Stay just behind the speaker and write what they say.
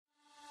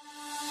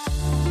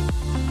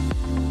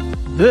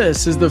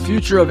This is the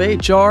Future of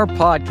HR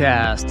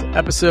podcast,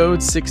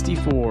 episode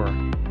 64.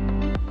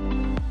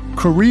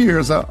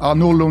 Careers are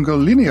no longer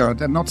linear.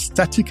 They're not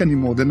static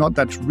anymore. They're not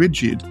that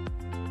rigid.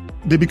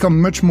 They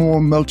become much more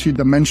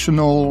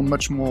multidimensional,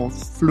 much more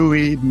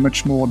fluid,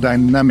 much more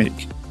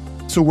dynamic.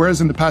 So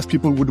whereas in the past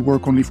people would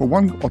work only for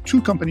one or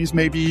two companies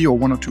maybe, or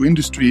one or two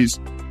industries,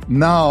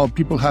 now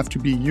people have to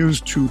be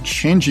used to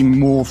changing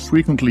more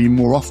frequently,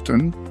 more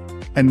often,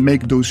 and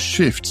make those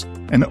shifts.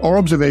 And our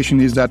observation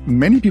is that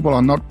many people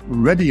are not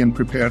ready and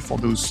prepared for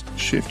those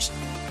shifts.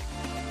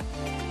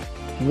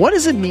 What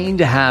does it mean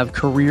to have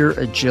career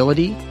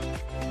agility?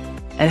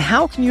 And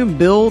how can you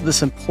build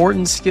this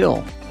important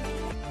skill?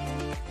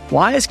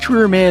 Why is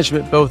career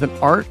management both an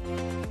art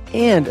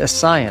and a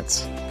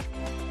science?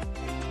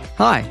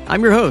 Hi,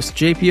 I'm your host,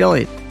 JP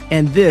Elliott,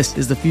 and this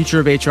is the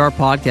Future of HR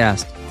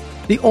podcast,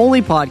 the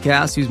only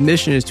podcast whose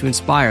mission is to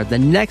inspire the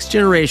next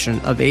generation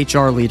of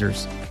HR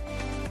leaders.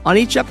 On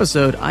each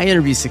episode, I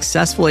interview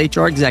successful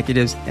HR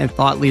executives and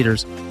thought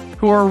leaders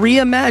who are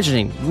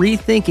reimagining,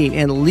 rethinking,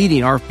 and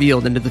leading our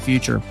field into the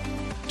future.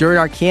 During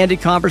our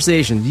candid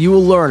conversations, you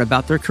will learn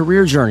about their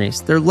career journeys,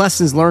 their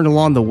lessons learned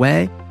along the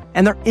way,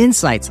 and their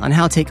insights on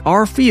how to take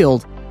our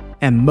field,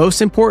 and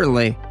most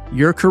importantly,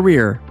 your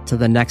career to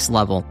the next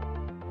level.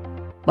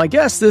 My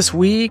guests this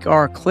week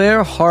are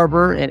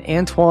Harbour and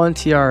Antoine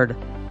Tirard.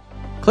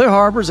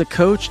 Harbour is a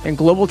coach and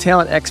global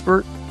talent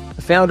expert,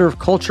 the founder of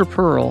Culture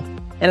Pearl,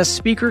 and a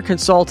speaker,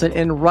 consultant,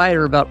 and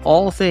writer about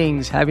all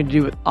things having to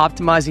do with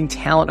optimizing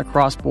talent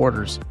across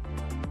borders.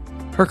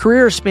 Her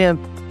career spanned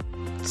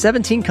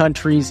 17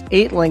 countries,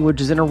 8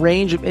 languages, and a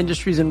range of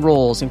industries and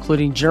roles,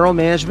 including general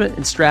management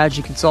and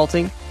strategy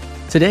consulting.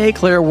 Today,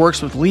 Claire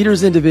works with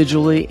leaders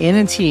individually and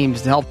in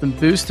teams to help them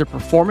boost their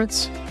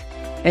performance,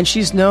 and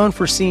she's known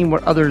for seeing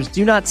what others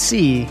do not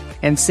see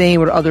and saying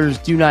what others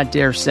do not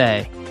dare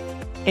say.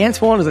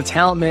 Antoine is a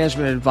talent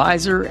management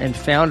advisor and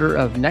founder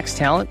of Next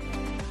Talent.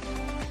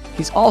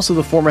 He's also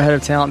the former head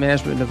of talent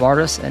management at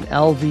Novartis and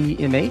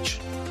LVMH,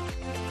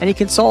 and he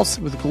consults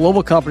with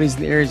global companies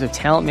in the areas of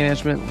talent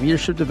management,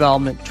 leadership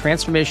development,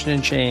 transformation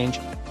and change,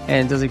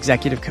 and does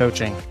executive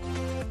coaching.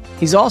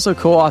 He's also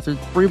co-authored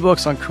 3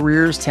 books on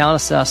careers,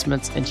 talent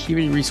assessments, and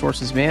human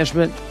resources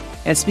management,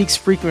 and speaks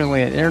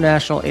frequently at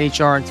international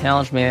HR and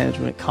talent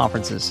management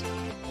conferences.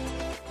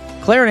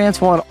 Claire and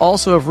Antoine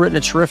also have written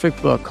a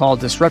terrific book called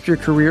Disrupt Your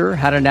Career,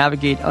 How to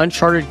Navigate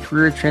Uncharted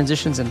Career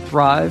Transitions and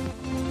Thrive,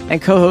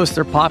 and co-host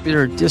their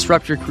popular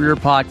Disrupt Your Career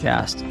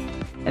podcast.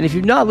 And if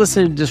you've not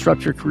listened to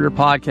Disrupt Your Career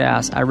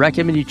podcast, I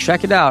recommend you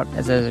check it out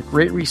as a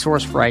great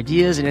resource for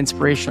ideas and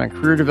inspiration on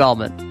career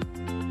development.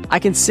 I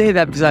can say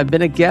that because I've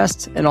been a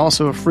guest and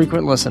also a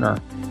frequent listener.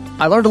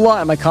 I learned a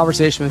lot in my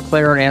conversation with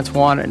Claire and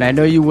Antoine, and I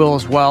know you will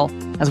as well,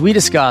 as we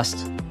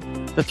discussed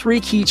the 3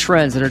 key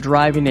trends that are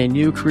driving a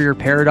new career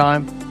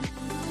paradigm,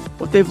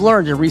 what they've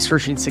learned in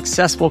researching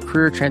successful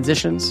career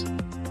transitions,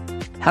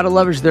 how to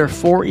leverage their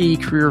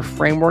 4E career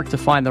framework to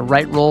find the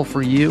right role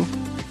for you,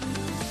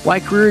 why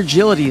career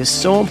agility is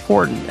so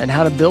important and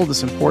how to build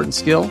this important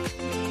skill,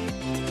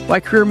 why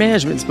career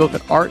management is both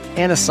an art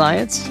and a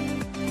science,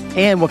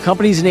 and what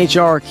companies in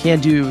HR can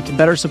do to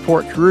better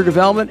support career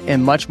development,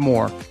 and much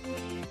more.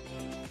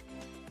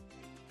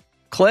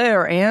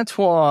 Claire,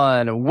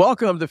 Antoine,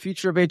 welcome to the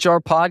Future of HR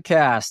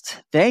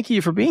podcast. Thank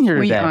you for being here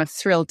today. We are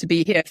thrilled to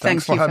be here.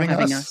 Thanks you for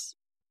having us.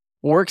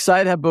 We're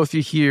excited to have both of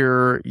you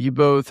here. You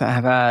both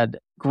have had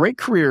great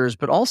careers,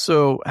 but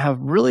also have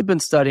really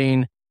been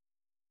studying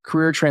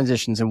career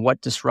transitions and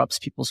what disrupts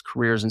people's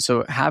careers. And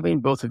so having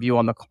both of you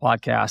on the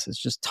podcast is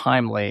just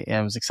timely, and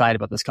I was excited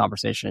about this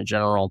conversation in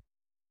general.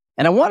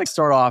 And I want to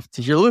start off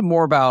to hear a little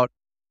more about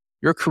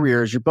your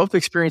careers. You're both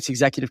experienced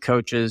executive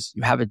coaches.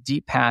 You have a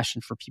deep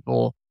passion for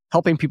people,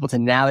 helping people to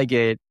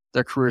navigate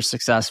their careers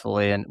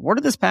successfully. And where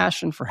did this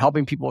passion for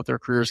helping people with their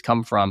careers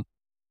come from?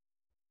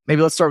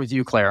 Maybe let's start with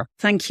you, Claire.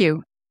 Thank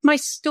you. My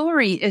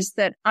story is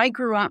that I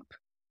grew up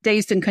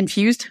dazed and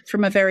confused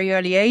from a very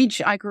early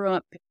age. I grew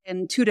up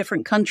in 2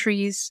 different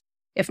countries,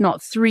 if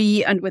not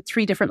 3, and with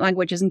 3 different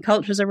languages and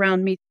cultures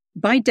around me.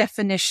 By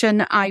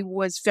definition, I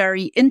was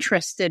very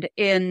interested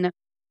in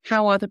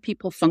how other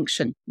people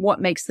function, what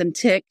makes them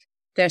tick,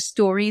 their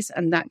stories,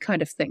 and that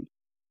kind of thing.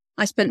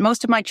 I spent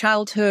most of my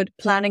childhood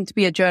planning to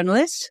be a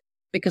journalist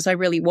because I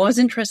really was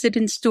interested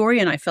in story,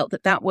 and I felt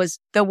that that was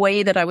the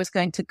way that I was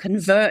going to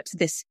convert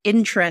this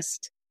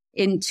interest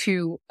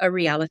into a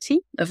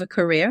reality of a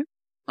career.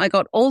 I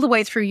got all the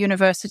way through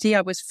university.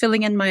 I was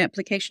filling in my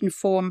application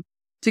form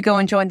to go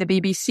and join the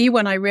BBC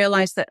when I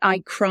realized that I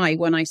cry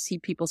when I see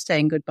people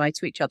saying goodbye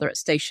to each other at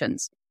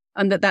stations,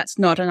 and that that's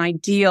not an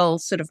ideal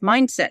sort of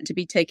mindset to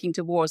be taking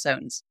to war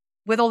zones.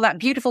 With all that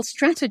beautiful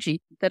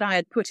strategy that I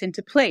had put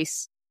into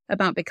place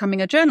about becoming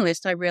a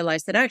journalist, I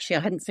realized that actually I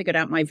hadn't figured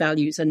out my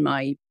values and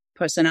my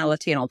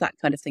personality and all that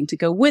kind of thing to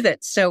go with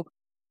it. So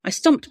I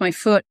stomped my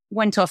foot,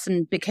 went off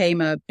and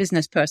became a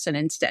business person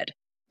instead.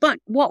 But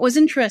what was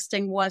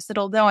interesting was that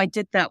although I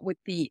did that with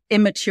the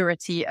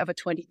immaturity of a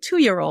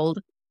 22-year-old,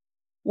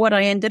 what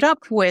I ended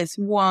up with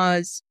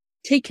was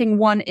taking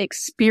one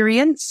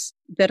experience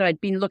that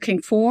I'd been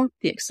looking for,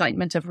 the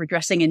excitement of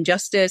redressing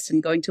injustice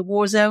and going to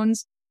war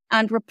zones,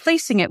 and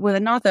replacing it with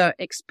another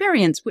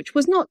experience, which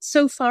was not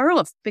so far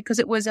off because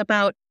it was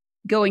about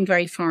going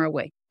very far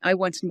away. I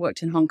went and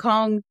worked in Hong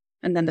Kong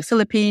and then the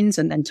Philippines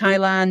and then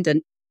Thailand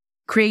and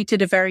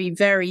created a very,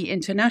 very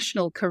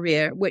international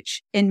career,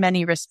 which in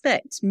many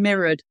respects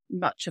mirrored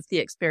much of the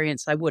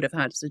experience I would have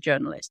had as a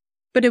journalist.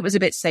 But it was a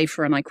bit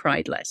safer and I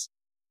cried less.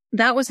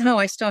 That was how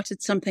I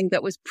started something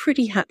that was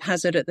pretty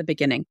haphazard at the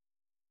beginning.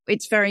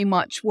 It's very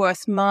much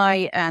worth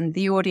my and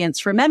the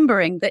audience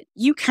remembering that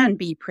you can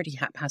be pretty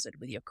haphazard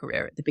with your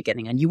career at the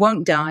beginning and you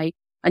won't die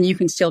and you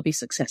can still be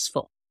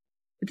successful.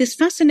 But this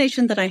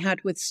fascination that I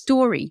had with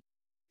story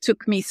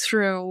took me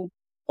through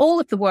all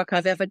of the work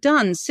I've ever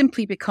done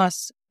simply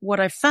because what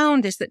I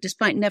found is that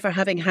despite never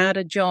having had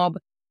a job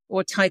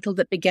or title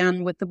that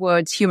began with the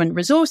words human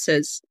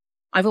resources,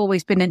 I've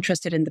always been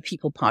interested in the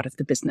people part of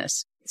the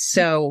business.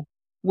 So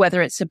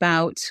whether it's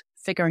about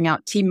figuring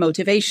out team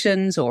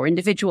motivations or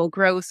individual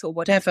growth or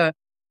whatever,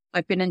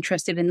 I've been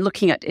interested in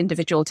looking at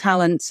individual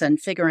talents and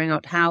figuring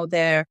out how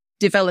they're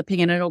developing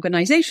in an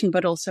organization,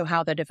 but also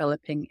how they're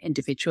developing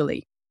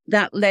individually.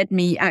 That led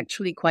me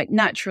actually quite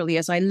naturally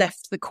as I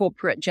left the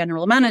corporate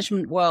general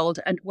management world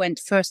and went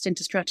first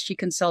into strategy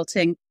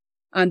consulting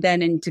and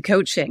then into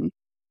coaching.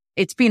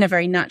 It's been a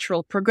very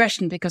natural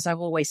progression because I've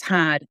always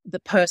had the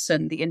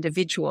person, the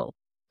individual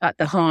at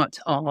the heart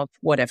of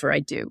whatever I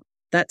do.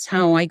 That's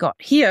how I got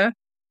here.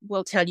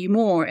 We'll tell you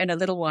more in a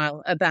little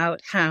while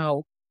about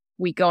how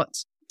we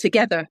got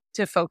together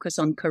to focus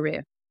on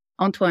career.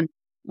 Antoine,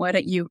 why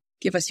don't you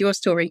give us your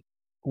story?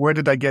 Where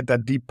did I get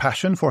that deep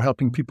passion for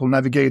helping people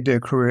navigate their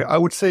career? I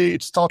would say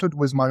it started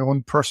with my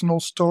own personal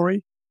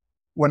story.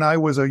 When I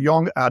was a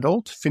young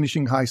adult,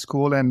 finishing high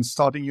school and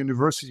starting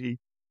university,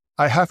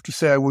 I have to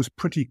say I was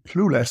pretty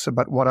clueless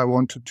about what I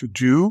wanted to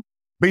do.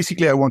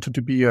 Basically, I wanted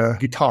to be a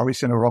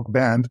guitarist in a rock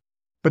band.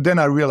 But then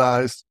I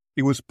realized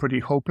it was pretty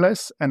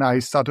hopeless and I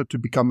started to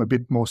become a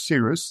bit more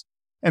serious.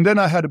 And then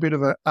I had a bit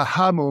of an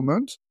aha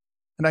moment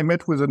and I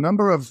met with a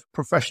number of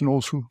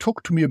professionals who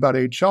talked to me about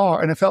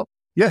HR and I felt,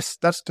 yes,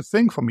 that's the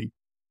thing for me.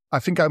 I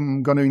think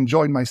I'm going to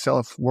enjoy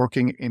myself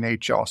working in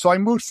HR. So I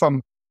moved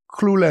from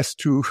clueless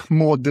to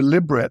more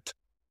deliberate.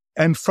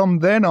 And from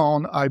then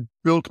on, I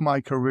built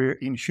my career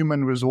in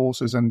human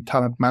resources and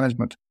talent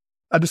management.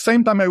 At the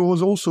same time, I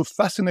was also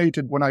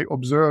fascinated when I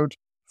observed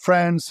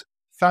friends,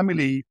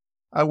 family.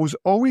 I was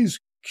always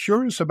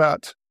curious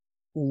about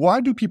why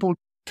do people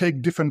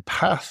take different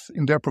paths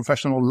in their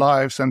professional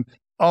lives and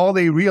are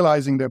they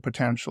realizing their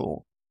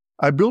potential?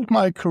 I built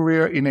my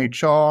career in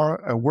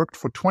HR. I worked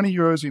for 20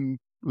 years in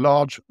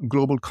large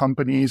global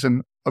companies.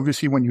 And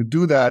obviously, when you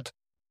do that,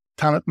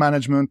 talent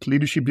management,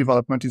 leadership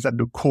development is at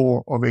the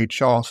core of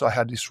HR. So I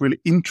had this real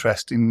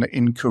interest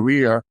in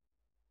career.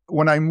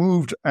 When I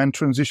moved and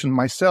transitioned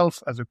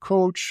myself as a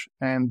coach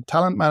and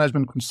talent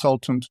management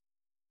consultant,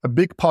 a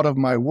big part of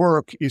my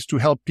work is to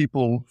help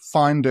people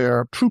find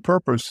their true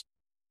purpose,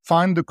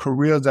 find the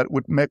career that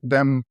would make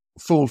them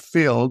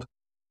fulfilled,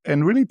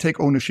 and really take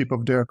ownership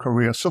of their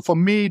career. So for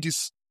me,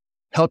 this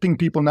helping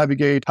people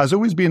navigate has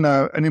always been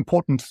an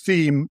important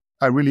theme.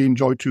 I really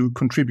enjoy to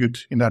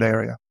contribute in that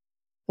area.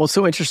 Well, it's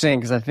so interesting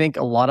because I think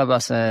a lot of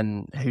us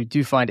who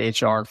do find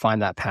HR and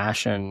find that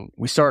passion,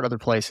 we start other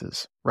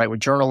places, right? With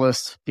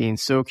journalists being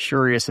so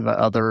curious about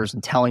others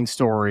and telling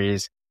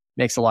stories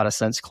makes a lot of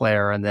sense,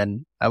 Claire. And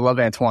then I love,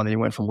 Antoine, that you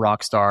went from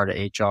rock star to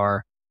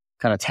HR,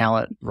 kind of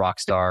talent rock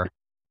star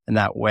in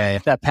that way.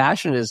 That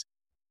passion has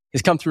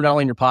come through not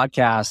only in your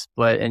podcast,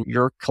 but in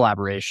your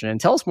collaboration. And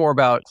tell us more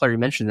about, Claire, you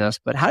mentioned this,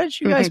 but how did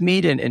you guys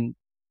meet in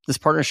this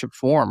partnership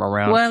form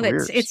around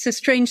careers? It's a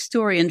strange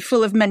story and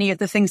full of many of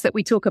the things that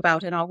we talk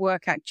about in our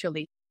work,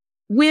 actually.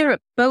 We're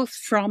both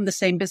from the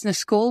same business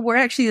school. We're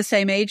actually the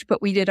same age,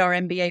 but we did our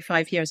MBA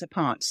 5 years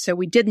apart. So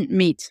we didn't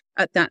meet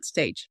at that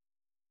stage.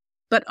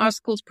 But our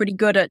school's pretty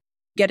good at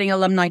getting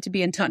alumni to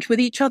be in touch with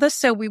each other.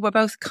 So we were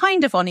both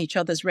kind of on each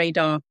other's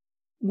radar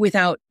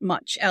without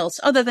much else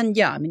other than,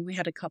 we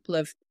had a couple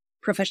of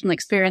professional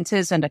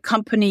experiences and a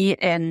company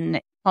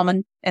in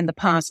common in the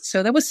past.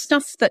 So there was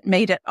stuff that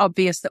made it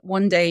obvious that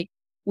one day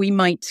we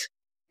might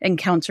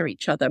encounter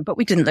each other, but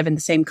we didn't live in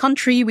the same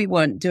country. We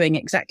weren't doing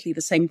exactly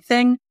the same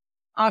thing.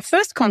 Our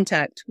first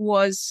contact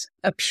was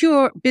a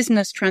pure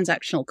business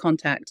transactional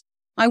contact.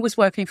 I was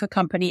working for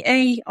company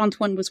A.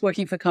 Antoine was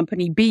working for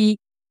company B.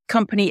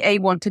 Company A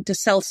wanted to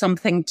sell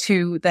something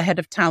to the head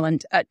of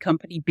talent at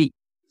company B.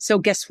 So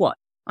guess what?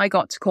 I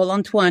got to call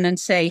Antoine and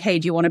say, hey,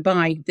 do you want to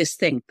buy this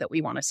thing that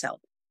we want to sell?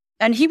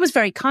 And he was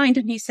very kind.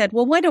 And he said,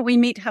 well, why don't we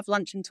meet, have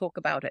lunch and talk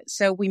about it?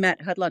 So we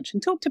met, had lunch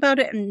and talked about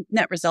it. And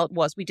net result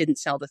was we didn't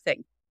sell the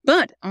thing.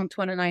 But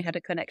Antoine and I had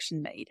a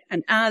connection made.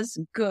 And as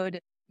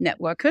good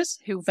networkers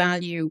who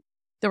value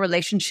the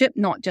relationship,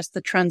 not just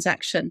the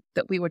transaction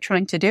that we were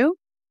trying to do,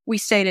 we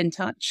stayed in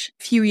touch.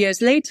 A few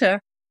years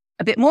later,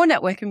 a bit more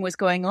networking was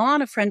going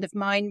on. A friend of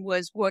mine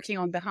was working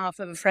on behalf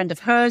of a friend of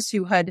hers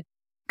who had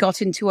got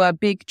into a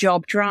big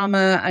job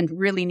drama and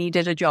really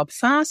needed a job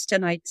fast.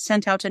 And I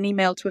sent out an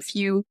email to a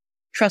few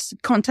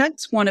trusted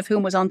contacts, one of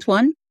whom was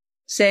Antoine,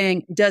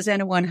 saying, does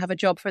anyone have a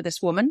job for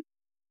this woman?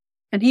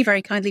 And he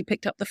very kindly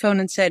picked up the phone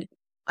and said,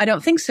 I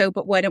don't think so,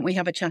 but why don't we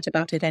have a chat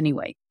about it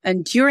anyway?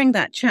 And during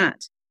that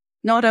chat,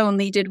 not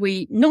only did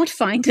we not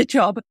find a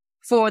job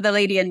for the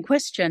lady in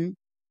question,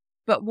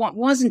 but what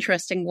was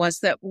interesting was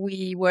that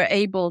we were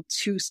able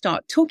to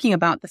start talking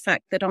about the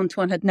fact that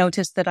Antoine had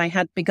noticed that I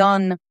had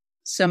begun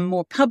some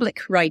more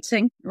public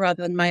writing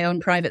rather than my own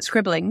private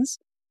scribblings,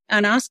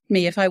 and asked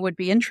me if I would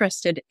be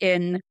interested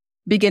in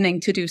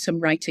beginning to do some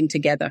writing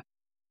together.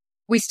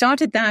 We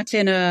started that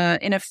in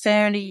a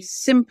fairly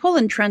simple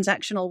and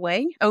transactional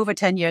way over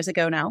 10 years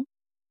ago now.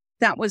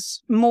 That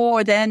was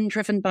more then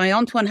driven by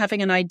Antoine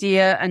having an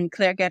idea and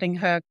Claire getting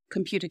her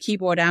computer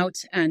keyboard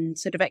out and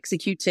sort of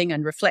executing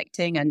and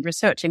reflecting and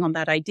researching on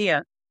that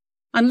idea.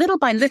 And little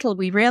by little,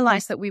 we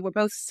realized that we were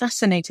both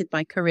fascinated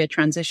by career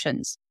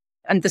transitions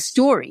and the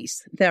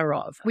stories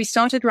thereof. We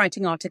started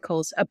writing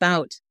articles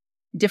about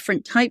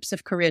different types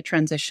of career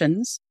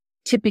transitions,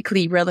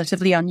 typically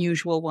relatively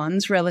unusual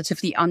ones,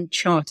 relatively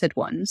uncharted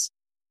ones.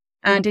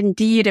 And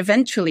indeed,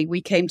 eventually,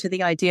 we came to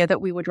the idea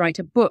that we would write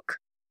a book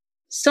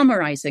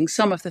summarizing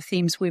some of the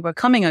themes we were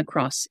coming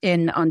across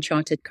in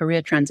uncharted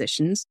career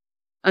transitions.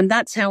 And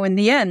that's how, in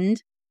the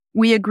end,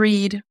 we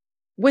agreed,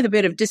 with a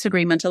bit of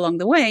disagreement along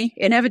the way,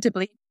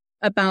 inevitably,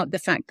 about the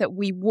fact that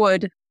we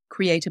would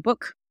create a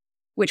book,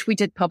 which we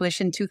did publish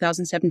in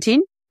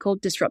 2017,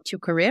 called Disrupt Your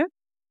Career.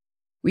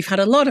 We've had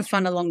a lot of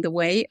fun along the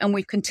way, and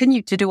we've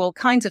continued to do all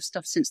kinds of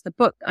stuff since the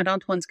book, and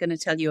Antoine's going to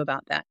tell you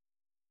about that.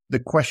 The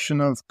question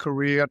of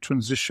career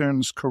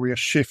transitions, career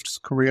shifts,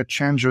 career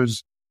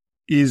changes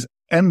is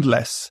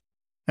endless.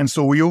 And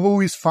so we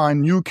always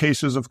find new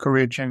cases of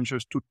career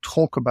changes to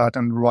talk about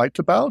and write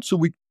about. So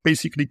we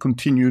basically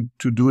continued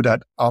to do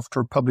that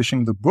after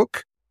publishing the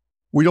book.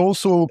 We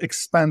also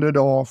expanded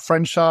our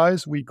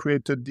franchise. We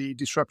created the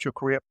Disrupt Your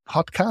Career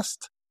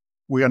podcast.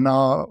 We are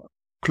now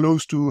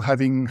close to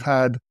having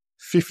had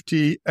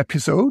 50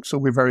 episodes. So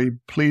we're very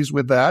pleased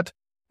with that.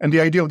 And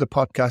the idea of the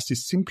podcast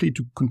is simply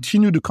to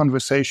continue the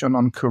conversation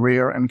on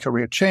career and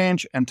career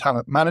change and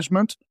talent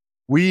management.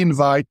 We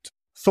invite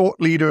thought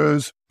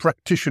leaders,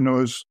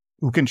 practitioners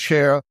who can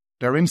share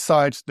their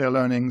insights, their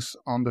learnings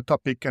on the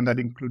topic. And that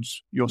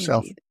includes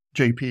yourself,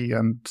 Indeed. JP.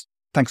 And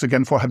thanks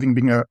again for having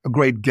been a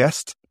great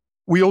guest.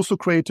 We also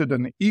created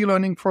an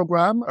e-learning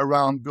program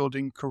around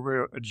building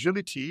career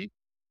agility.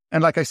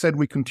 And like I said,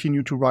 we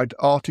continue to write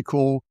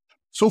articles.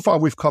 So far,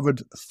 we've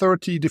covered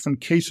 30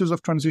 different cases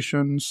of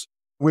transitions.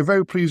 We're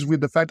very pleased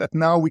with the fact that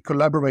now we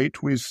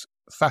collaborate with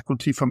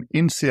faculty from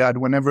INSEAD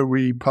whenever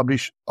we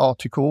publish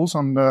articles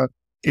on the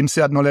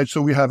INSEAD knowledge.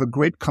 So we have a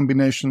great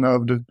combination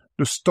of the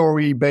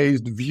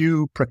story-based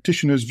view,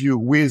 practitioner's view,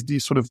 with the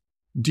sort of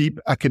deep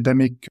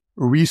academic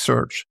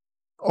research.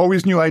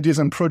 Always new ideas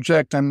and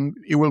projects, and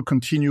it will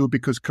continue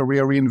because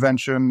career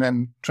reinvention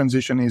and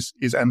transition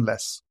is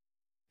endless.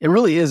 It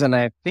really is. And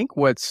I think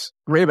what's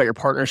great about your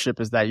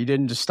partnership is that you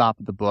didn't just stop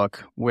at the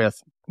book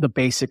with the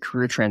basic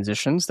career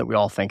transitions that we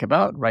all think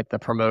about, right? The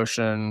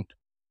promotion,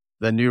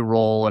 the new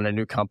role in a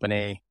new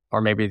company,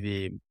 or maybe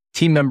the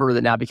team member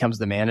that now becomes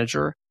the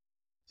manager.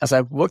 As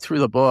I've looked through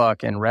the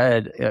book and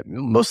read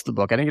most of the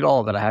book, I didn't get all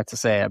of it, I have to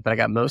say, but I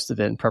got most of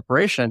it in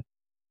preparation.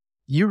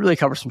 You really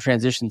cover some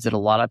transitions that a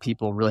lot of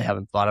people really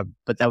haven't thought of,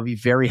 but that would be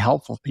very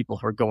helpful for people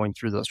who are going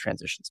through those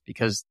transitions,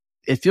 because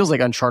it feels like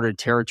uncharted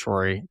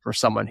territory for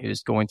someone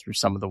who's going through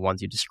some of the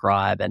ones you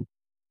describe. And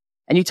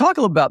you talk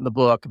a little about in the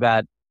book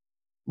about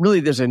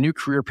really there's a new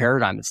career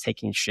paradigm that's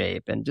taking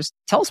shape. And just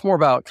tell us more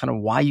about kind of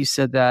why you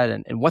said that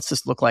and what's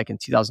this look like in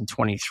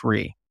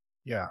 2023?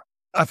 Yeah.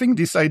 I think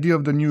this idea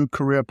of the new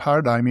career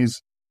paradigm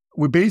is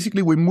we're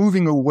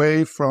moving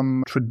away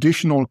from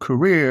traditional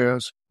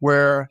careers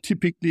where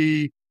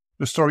typically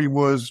the story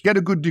was get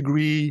a good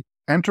degree,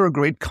 enter a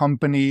great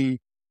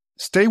company,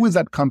 stay with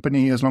that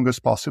company as long as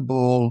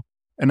possible,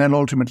 and then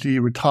ultimately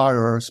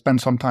retire, spend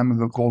some time on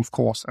the golf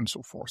course and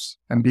so forth,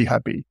 and be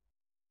happy.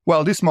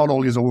 Well, this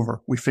model is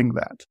over. We think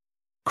that.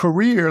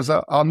 Careers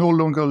are no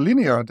longer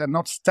linear. They're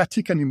not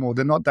static anymore.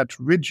 They're not that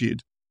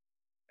rigid.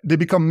 They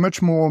become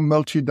much more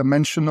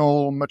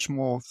multidimensional, much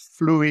more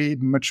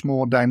fluid, much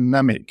more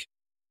dynamic.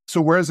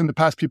 So whereas in the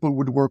past people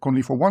would work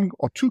only for one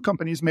or two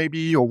companies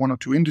maybe, or one or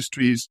two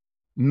industries,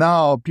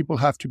 now people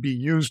have to be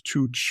used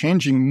to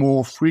changing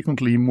more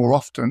frequently, more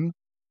often,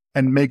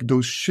 and make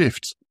those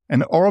shifts.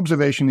 And our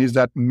observation is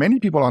that many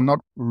people are not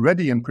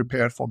ready and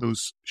prepared for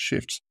those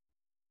shifts.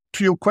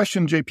 To your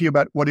question, JP,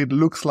 about what it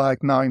looks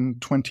like now in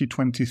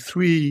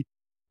 2023,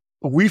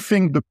 we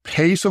think the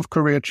pace of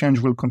career change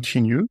will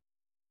continue.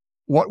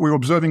 What we're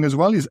observing as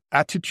well is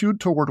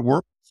attitude toward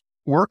work.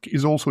 Work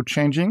is also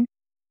changing.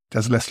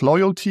 There's less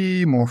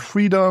loyalty, more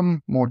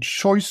freedom, more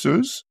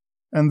choices,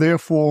 and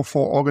therefore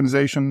for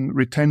organization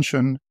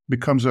retention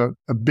becomes a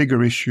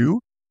bigger issue.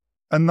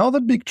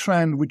 Another big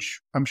trend, which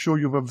I'm sure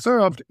you've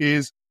observed,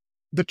 is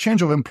the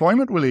change of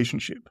employment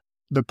relationship.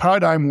 The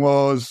paradigm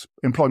was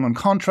employment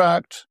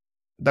contract.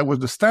 That was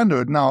the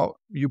standard. Now,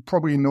 you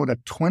probably know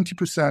that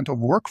 20% of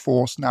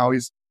workforce now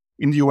is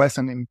in the US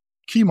and in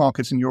key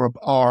markets in Europe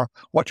are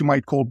what you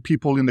might call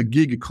people in the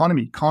gig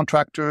economy,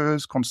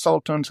 contractors,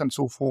 consultants, and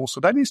so forth. So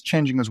that is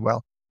changing as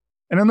well.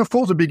 And then, of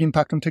course, a big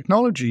impact on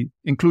technology,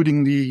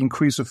 including the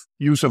increase of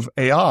use of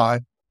AI.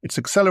 It's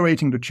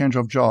accelerating the change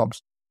of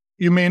jobs.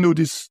 You may know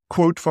this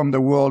quote from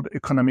the World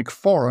Economic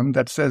Forum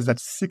that says that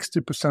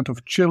 60%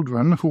 of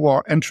children who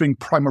are entering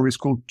primary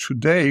school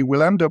today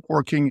will end up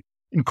working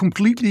in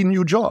completely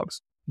new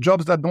jobs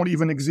that don't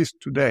even exist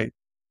today.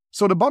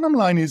 So the bottom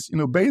line is,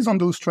 based on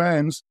those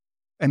trends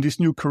and this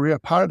new career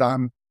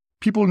paradigm,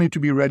 people need to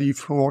be ready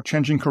for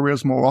changing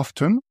careers more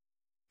often.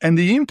 And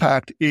the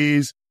impact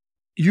is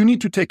you need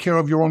to take care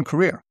of your own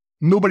career.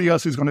 Nobody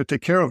else is going to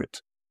take care of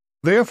it.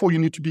 Therefore, you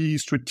need to be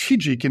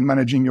strategic in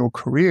managing your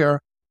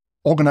career,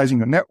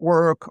 organizing a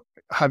network,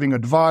 having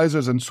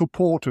advisors and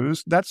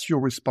supporters. That's your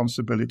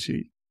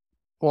responsibility.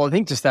 Well, I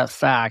think just that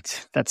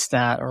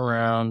stat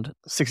around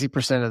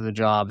 60% of the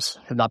jobs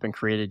have not been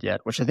created yet,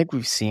 which I think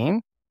we've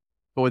seen.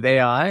 But with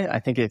AI, I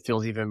think it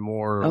feels even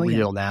more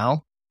real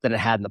now than it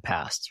had in the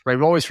past, right?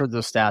 We've always heard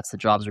those stats that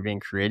jobs are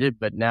being created,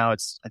 but now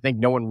I think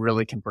no one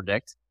really can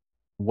predict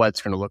what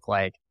it's going to look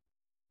like.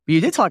 But you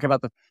did talk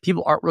about the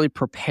people aren't really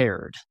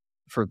prepared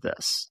for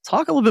this.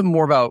 Talk a little bit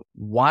more about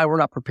why we're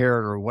not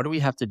prepared, or what do we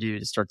have to do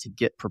to start to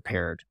get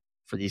prepared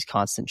for these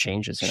constant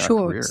changes in our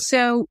career?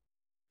 So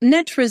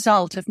net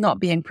result of not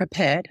being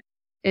prepared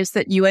is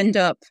that you end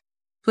up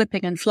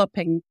flipping and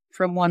flopping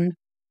from one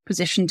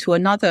position to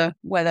another,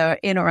 whether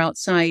in or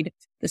outside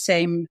the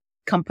same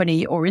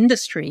company or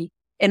industry,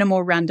 in a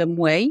more random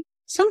way.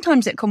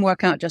 Sometimes it can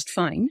work out just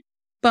fine,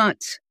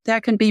 but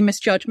there can be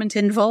misjudgment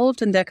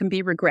involved and there can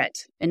be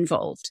regret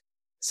involved.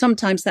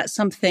 Sometimes that's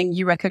something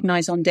you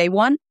recognize on day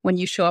one when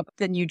you show up at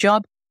the new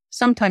job.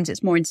 Sometimes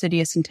it's more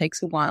insidious and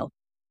takes a while.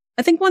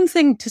 I think one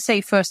thing to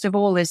say, first of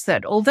all, is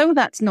that although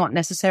that's not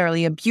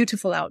necessarily a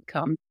beautiful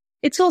outcome,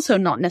 it's also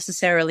not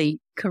necessarily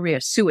career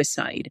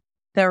suicide.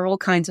 There are all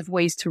kinds of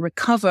ways to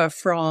recover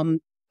from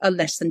a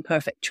less than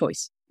perfect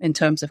choice in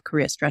terms of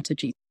career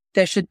strategy.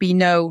 There should be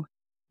no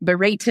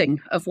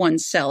berating of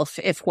oneself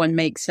if one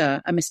makes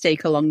a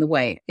mistake along the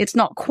way. It's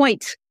not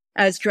quite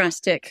as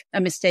drastic a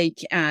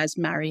mistake as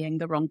marrying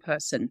the wrong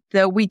person.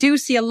 Though we do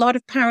see a lot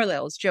of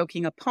parallels,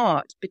 joking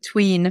apart,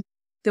 between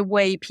the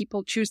way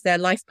people choose their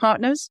life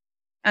partners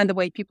and the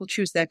way people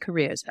choose their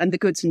careers and the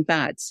goods and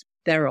bads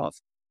thereof.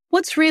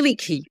 What's really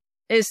key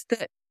is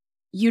that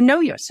you know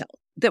yourself,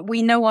 that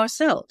we know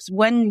ourselves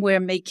when we're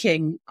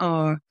making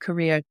our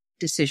career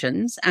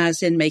decisions,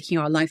 as in making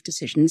our life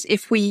decisions.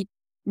 If we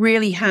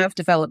really have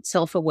developed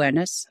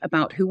self-awareness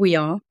about who we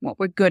are, what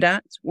we're good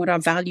at, what our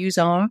values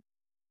are,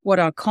 what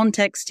our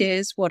context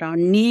is, what our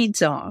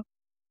needs are,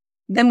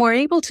 then we're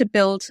able to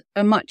build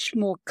a much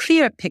more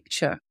clear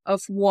picture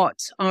of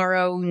what our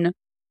own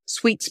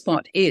sweet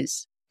spot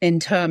is in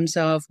terms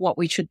of what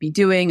we should be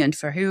doing and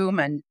for whom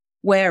and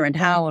where and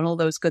how and all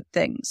those good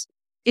things.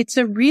 It's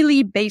a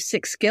really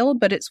basic skill,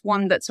 but it's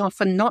one that's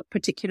often not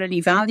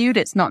particularly valued.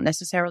 It's not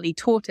necessarily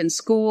taught in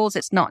schools.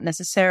 It's not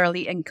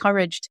necessarily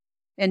encouraged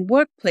in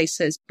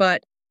workplaces,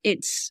 but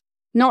it's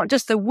not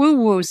just the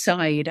woo-woo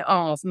side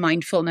of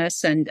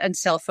mindfulness and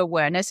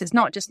self-awareness. It's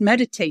not just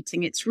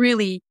meditating. It's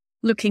really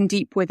looking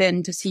deep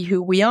within to see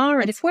who we are.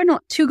 And if we're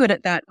not too good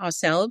at that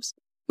ourselves,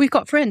 we've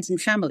got friends and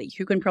family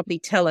who can probably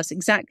tell us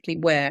exactly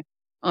where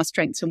our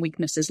strengths and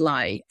weaknesses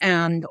lie,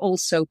 and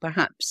also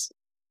perhaps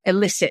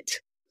elicit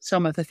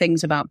some of the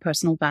things about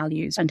personal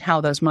values and how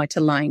those might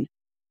align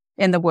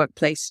in the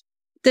workplace.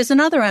 There's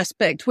another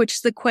aspect, which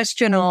is the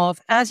question of,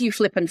 as you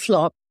flip and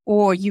flop,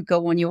 or you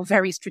go on your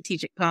very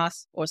strategic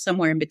path, or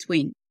somewhere in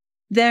between,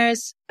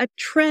 there's a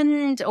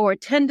trend or a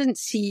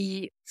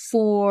tendency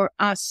for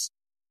us,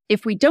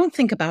 if we don't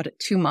think about it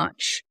too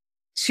much,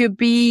 to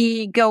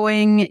be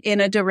going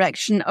in a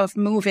direction of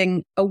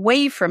moving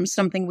away from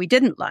something we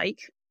didn't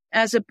like,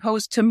 as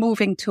opposed to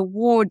moving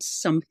towards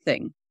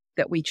something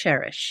that we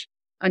cherish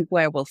and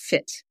where we'll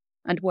fit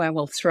and where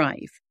we'll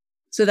thrive.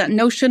 So that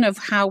notion of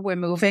how we're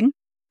moving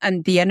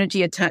and the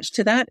energy attached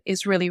to that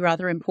is really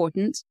rather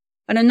important.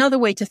 And another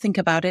way to think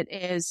about it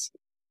is,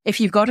 if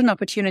you've got an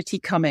opportunity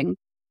coming,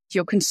 if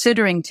you're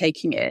considering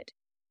taking it,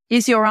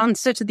 is your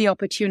answer to the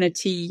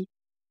opportunity,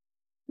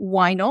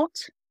 why not?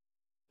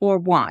 Or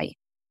why?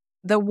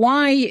 The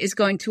why is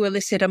going to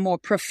elicit a more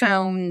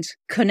profound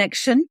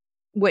connection,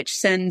 which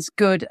sends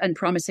good and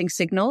promising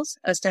signals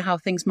as to how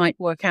things might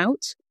work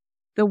out.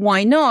 The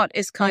why not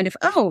is kind of,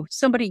 oh,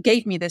 somebody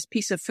gave me this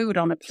piece of food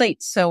on a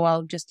plate, so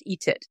I'll just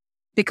eat it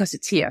because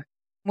it's here.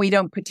 We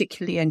don't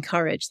particularly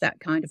encourage that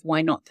kind of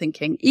why not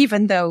thinking,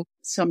 even though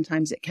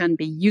sometimes it can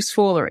be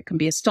useful or it can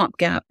be a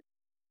stopgap.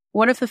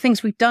 One of the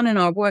things we've done in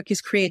our work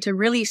is create a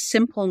really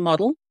simple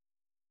model,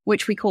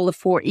 which we call the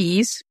 4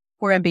 E's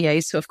for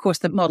MBAs. So, of course,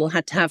 the model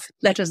had to have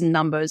letters and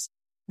numbers.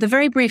 The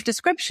very brief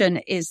description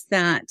is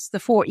that the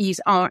 4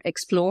 E's are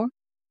explore,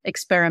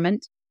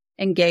 experiment,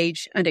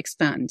 engage, and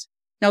expand.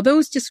 Now,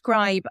 those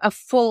describe a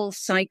full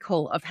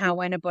cycle of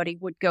how anybody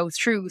would go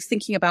through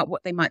thinking about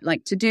what they might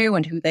like to do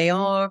and who they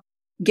are,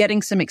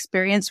 getting some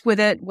experience with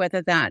it,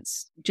 whether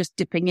that's just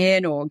dipping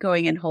in or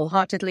going in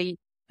wholeheartedly,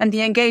 And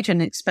the engage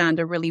and expand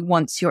are really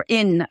once you're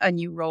in a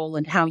new role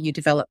and how you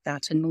develop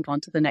that and move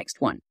on to the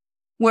next one.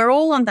 We're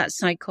all on that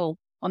cycle,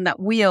 on that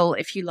wheel,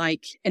 if you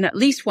like, in at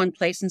least one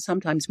place and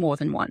sometimes more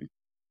than one.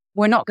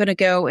 We're not going to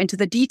go into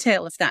the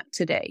detail of that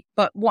today,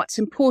 but what's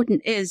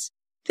important is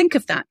think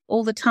of that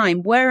all the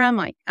time. Where am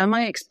I? Am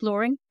I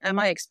exploring? Am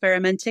I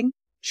experimenting?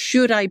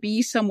 Should I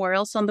be somewhere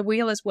else on the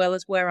wheel as well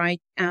as where I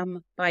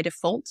am by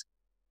default?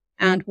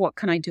 And what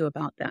can I do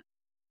about that?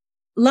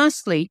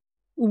 Lastly,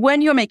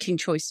 when you're making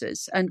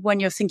choices and when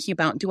you're thinking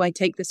about, do I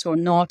take this or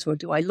not, or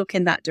do I look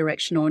in that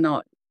direction or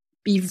not,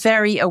 be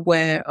very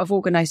aware of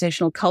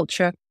organizational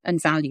culture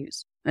and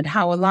values and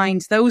how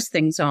aligned those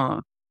things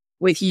are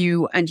with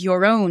you and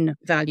your own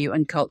value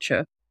and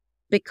culture,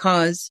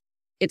 because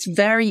it's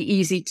very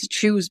easy to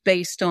choose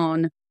based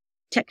on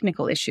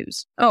technical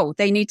issues. Oh,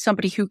 they need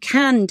somebody who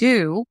can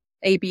do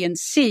A, B, and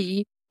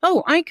C.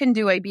 Oh, I can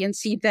do A, B, and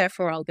C,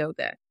 therefore I'll go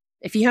there.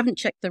 If you haven't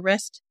checked the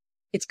rest,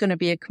 it's going to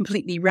be a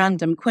completely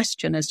random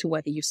question as to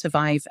whether you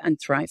survive and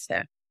thrive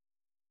there.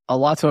 A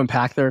lot to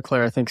unpack there,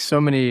 Claire. I think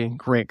so many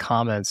great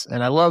comments.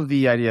 And I love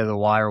the idea of the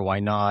why or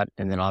why not.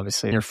 And then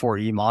obviously in your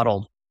 4E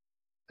model,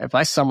 if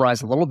I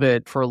summarize a little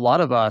bit, for a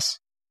lot of us,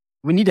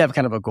 we need to have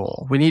kind of a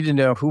goal. We need to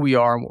know who we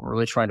are and what we're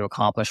really trying to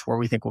accomplish, where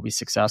we think we'll be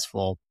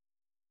successful.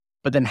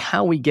 But then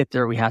how we get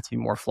there, we have to be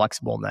more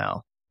flexible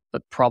now,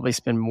 but probably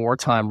spend more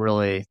time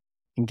really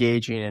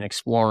engaging and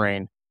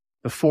exploring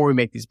before we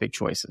make these big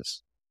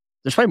choices.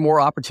 There's probably more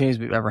opportunities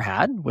we've ever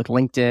had with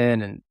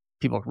LinkedIn and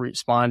people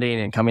responding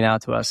and coming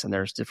out to us. And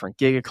there's different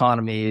gig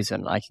economies,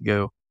 and I can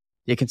go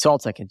be a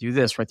consultant, I can do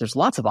this, right? There's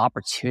lots of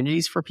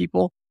opportunities for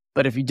people.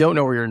 But if you don't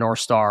know where your North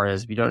Star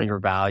is, if you don't know your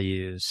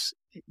values,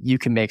 you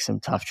can make some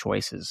tough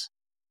choices.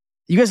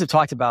 You guys have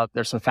talked about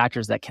there's some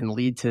factors that can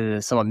lead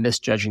to someone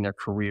misjudging their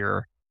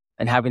career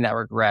and having that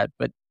regret.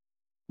 But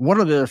what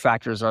are the other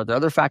factors? Are there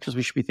other factors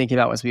we should be thinking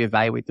about as we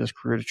evaluate those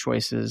career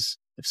choices?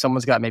 If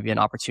someone's got maybe an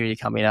opportunity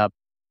coming up,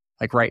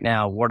 like right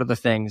now, what are the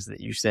things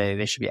that you say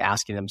they should be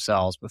asking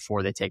themselves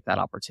before they take that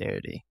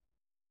opportunity?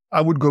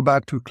 I would go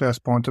back to Claire's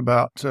point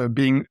about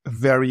being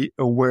very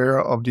aware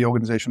of the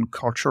organization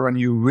culture, and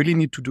you really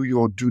need to do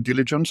your due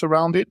diligence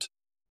around it,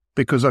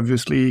 because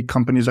obviously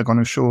companies are going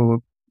to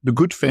show the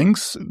good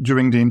things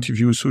during the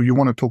interview. So you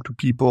want to talk to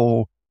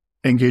people,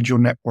 engage your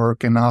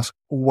network, and ask,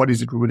 what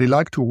is it really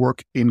like to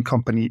work in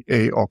company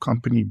A or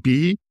company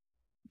B?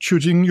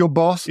 Choosing your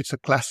boss, it's a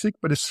classic,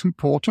 but it's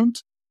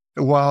important.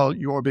 While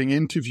you're being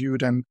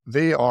interviewed and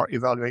they are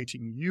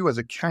evaluating you as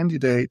a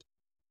candidate,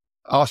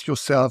 ask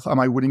yourself, am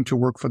I willing to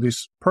work for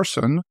this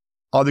person?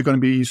 Are they going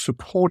to be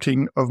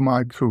supporting of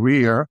my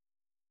career?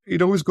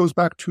 It always goes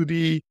back to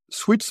the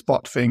sweet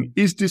spot thing.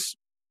 Is this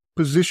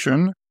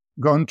position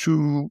going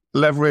to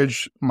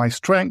leverage my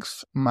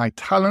strengths, my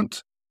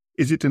talent?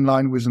 Is it in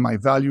line with my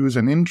values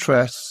and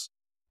interests?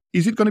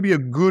 Is it going to be a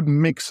good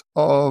mix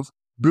of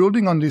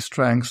building on these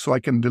strengths so I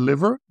can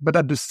deliver, but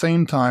at the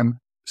same time,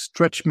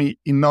 stretch me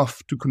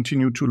enough to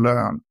continue to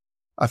learn?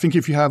 I think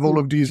if you have all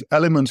of these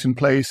elements in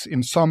place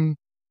in some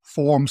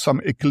form,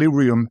 some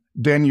equilibrium,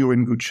 then you're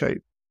in good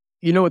shape.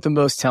 You know what the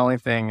most telling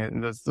thing,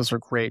 and those are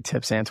great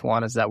tips,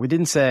 Antoine, is that we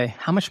didn't say,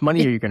 how much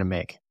money are you going to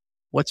make?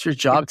 What's your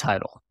job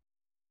title?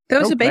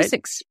 Those are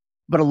basics.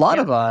 Right? But a lot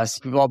of us,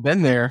 we've all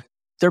been there,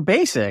 they're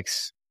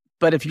basics.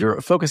 But if you're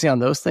focusing on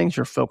those things,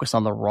 you're focused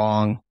on the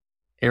wrong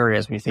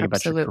areas when you think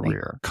about your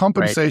career.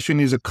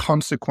 Compensation is a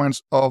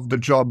consequence of the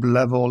job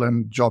level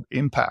and job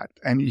impact.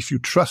 And if you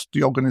trust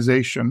the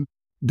organization,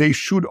 they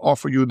should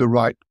offer you the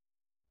right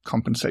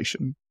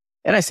compensation.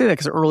 And I say that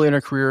because early in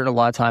a career, and a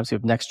lot of times we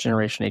have next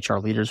generation HR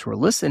leaders who are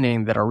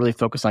listening that are really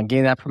focused on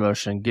getting that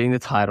promotion, getting the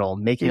title,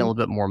 making a little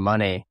bit more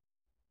money.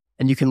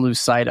 And you can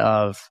lose sight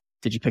of,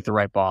 did you pick the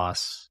right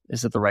boss?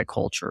 Is it the right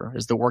culture?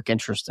 Is the work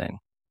interesting?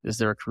 Is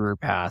there a career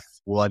path?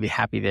 Will I be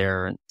happy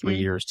there in 3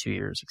 years, 2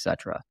 years, et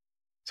cetera?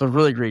 So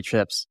really great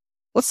tips.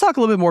 Let's talk a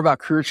little bit more about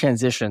career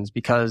transitions,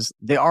 because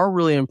they are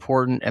really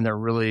important and they're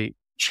really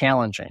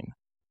challenging.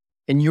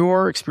 In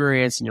your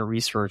experience and your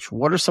research,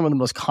 what are some of the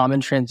most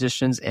common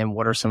transitions and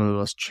what are some of the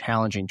most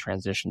challenging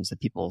transitions that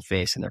people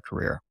face in their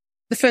career?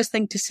 The first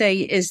thing to say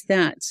is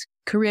that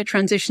career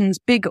transitions,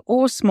 big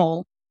or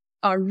small,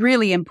 are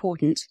really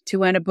important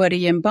to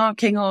anybody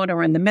embarking on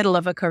or in the middle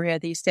of a career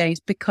these days,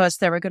 because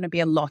there are going to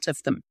be a lot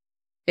of them.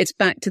 It's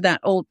back to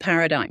that old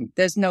paradigm.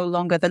 There's no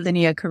longer the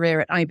linear career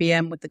at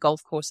IBM with the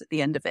golf course at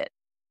the end of it.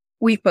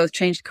 We've both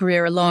changed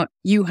career a lot.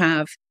 You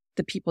have.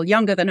 The people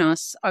younger than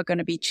us are going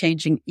to be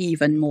changing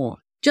even more.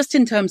 Just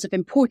in terms of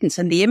importance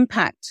and the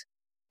impact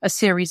a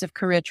series of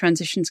career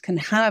transitions can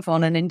have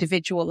on an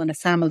individual and a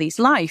family's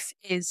life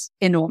is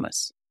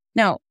enormous.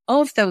 Now,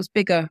 of those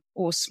bigger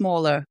or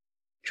smaller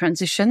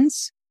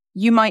transitions,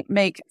 you might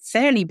make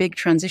fairly big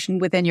transition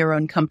within your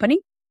own company.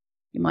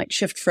 You might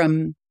shift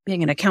from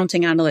being an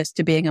accounting analyst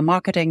to being a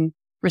marketing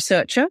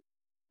researcher,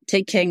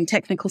 taking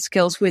technical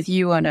skills with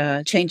you and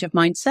a change of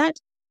mindset.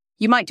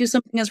 You might do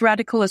something as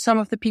radical as some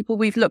of the people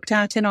we've looked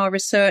at in our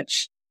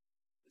research,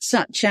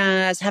 such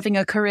as having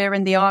a career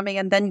in the army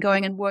and then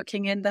going and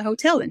working in the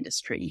hotel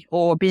industry,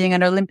 or being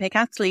an Olympic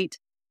athlete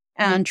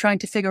and trying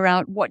to figure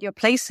out what your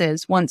place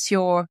is once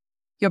your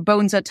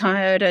bones are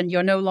tired and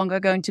you're no longer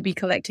going to be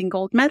collecting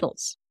gold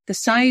medals. The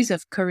size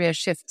of career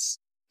shifts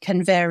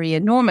can vary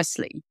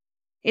enormously.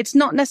 It's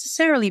not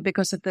necessarily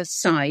because of the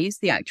size,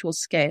 the actual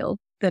scale,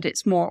 that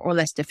it's more or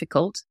less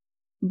difficult.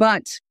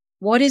 But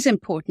what is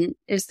important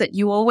is that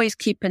you always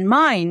keep in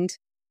mind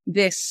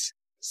this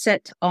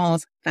set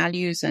of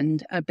values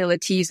and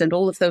abilities and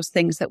all of those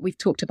things that we've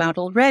talked about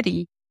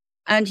already,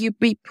 and you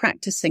be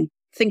practicing,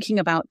 thinking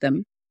about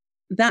them.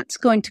 That's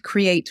going to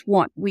create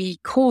what we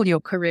call your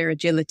career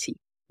agility.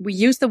 We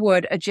use the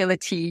word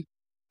agility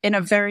in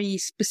a very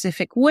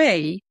specific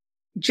way,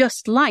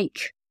 just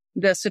like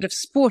the sort of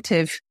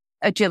sportive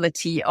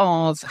agility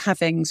of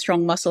having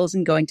strong muscles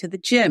and going to the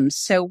gym.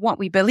 So what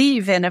we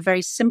believe in a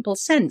very simple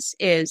sense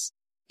is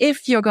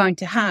if you're going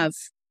to have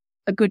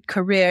a good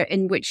career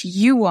in which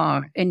you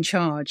are in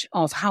charge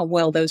of how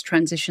well those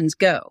transitions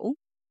go,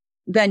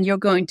 then you're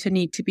going to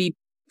need to be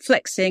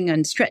flexing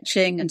and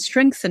stretching and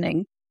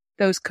strengthening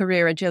those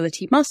career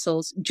agility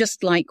muscles,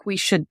 just like we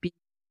should be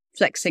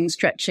flexing,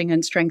 stretching,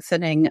 and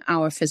strengthening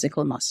our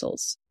physical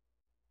muscles.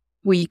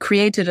 We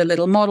created a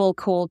little model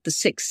called the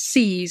 6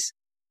 C's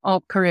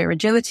of career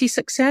agility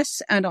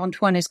success, and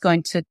Antoine is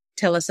going to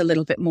tell us a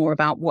little bit more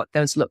about what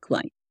those look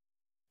like.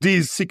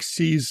 These 6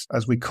 C's,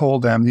 as we call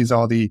them,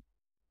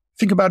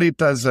 think about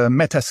it as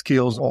meta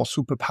skills or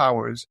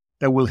superpowers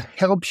that will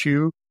help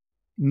you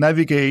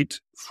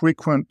navigate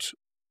frequent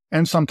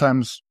and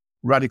sometimes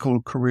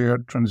radical career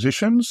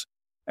transitions.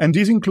 And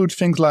these include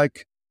things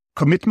like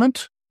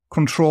commitment,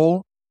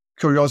 control,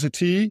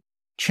 curiosity,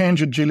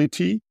 change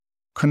agility,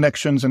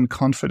 connections, and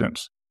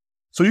confidence.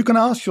 So you can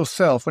ask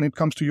yourself when it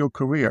comes to your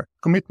career,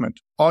 commitment,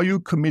 are you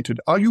committed?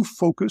 Are you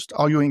focused?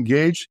 Are you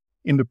engaged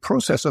in the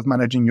process of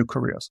managing your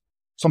careers?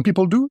 Some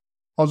people do,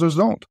 others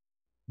don't.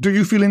 Do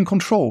you feel in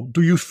control?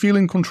 Do you feel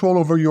in control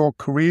over your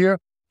career?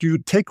 Do you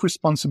take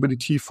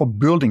responsibility for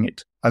building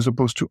it as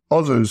opposed to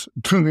others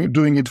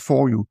doing it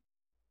for you?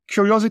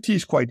 Curiosity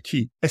is quite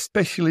key,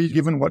 especially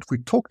given what we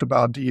talked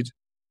about,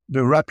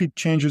 the rapid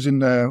changes in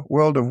the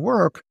world of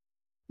work.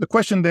 The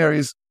question there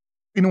is,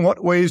 in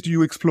what ways do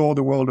you explore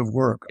the world of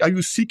work? Are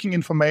you seeking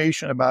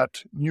information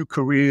about new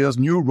careers,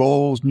 new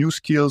roles, new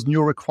skills,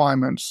 new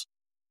requirements?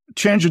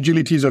 Change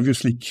agility is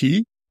obviously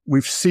key.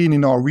 We've seen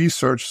in our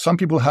research, some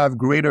people have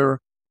greater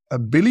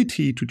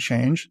ability to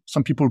change.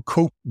 Some people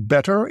cope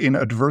better in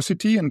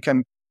adversity and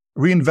can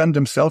reinvent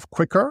themselves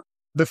quicker.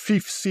 The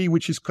 5th C,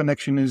 which is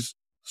connection, is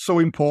so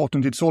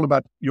important. It's all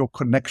about your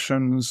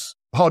connections.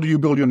 How do you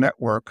build your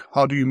network?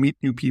 How do you meet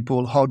new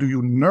people? How do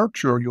you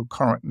nurture your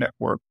current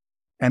network?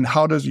 And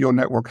how does your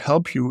network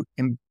help you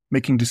in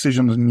making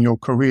decisions in your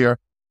career?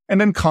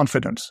 And then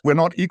confidence. We're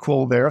not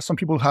equal there. Some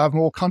people have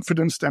more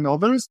confidence than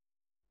others.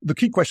 The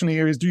key question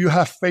here is, do you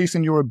have faith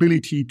in your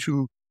ability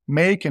to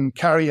make and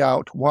carry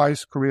out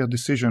wise career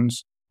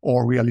decisions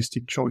or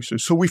realistic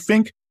choices? So we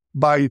think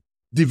by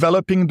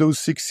developing those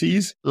 6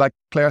 C's, like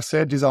Claire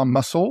said, these are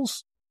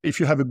muscles. If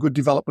you have a good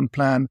development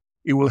plan,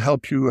 it will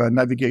help you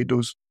navigate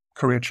those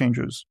career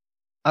changes.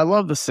 I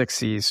love the 6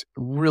 C's.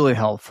 Really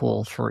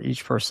helpful for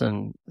each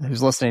person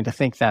who's listening to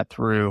think that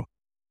through.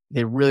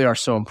 They really are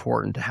so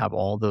important to have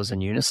all those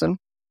in unison.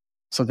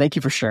 So thank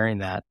you for sharing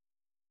that.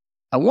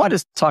 I wanted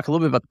to talk a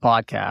little bit about the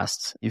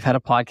podcast. You've had a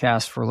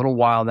podcast for a little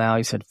while now.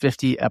 You said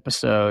 50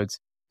 episodes,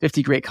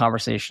 50 great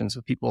conversations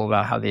with people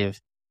about how they've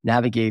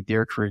navigated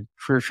their career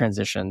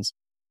transitions.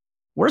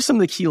 What are some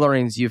of the key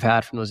learnings you've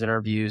had from those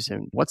interviews,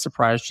 and what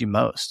surprised you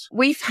most?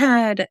 We've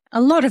had a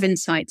lot of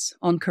insights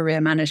on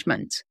career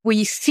management.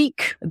 We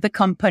seek the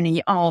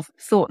company of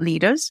thought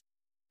leaders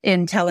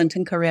in talent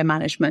and career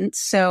management.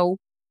 So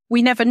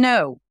we never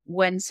know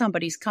when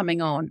somebody's coming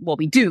on. Well,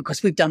 we do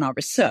because we've done our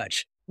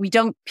research. We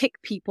don't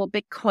pick people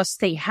because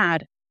they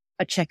had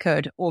a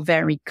checkered or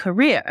varied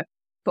career.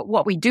 But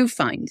what we do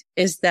find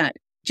is that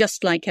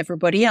just like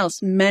everybody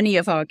else, many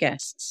of our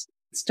guests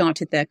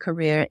started their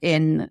career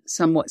in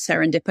somewhat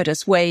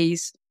serendipitous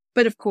ways,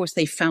 but of course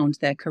they found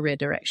their career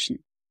direction.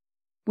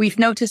 We've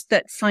noticed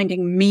that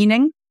finding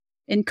meaning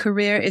in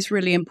career is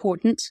really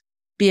important,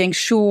 being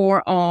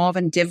sure of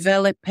and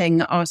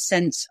developing our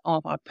sense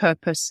of our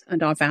purpose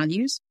and our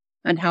values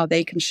and how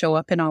they can show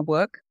up in our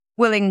work.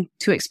 Willing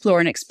to explore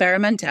and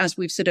experiment, as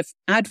we've sort of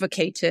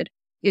advocated,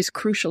 is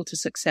crucial to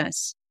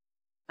success.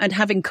 And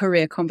having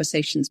career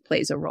conversations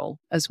plays a role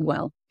as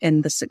well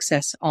in the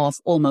success of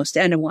almost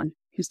anyone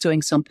who's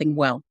doing something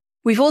well.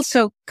 We've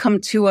also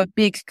come to a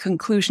big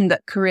conclusion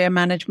that career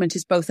management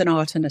is both an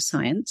art and a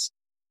science.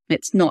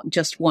 It's not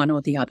just one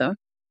or the other.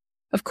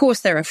 Of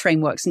course, there are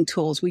frameworks and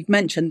tools. We've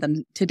mentioned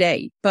them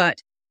today,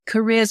 but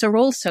careers are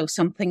also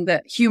something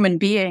that human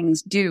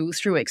beings do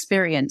through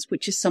experience,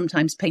 which is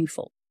sometimes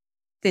painful.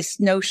 This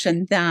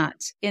notion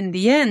that in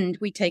the end,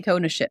 we take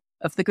ownership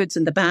of the goods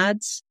and the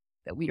bads,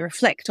 that we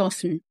reflect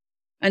often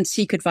and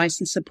seek advice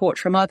and support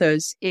from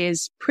others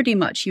is pretty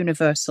much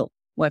universal,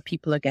 where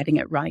people are getting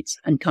it right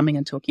and coming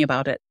and talking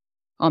about it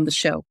on the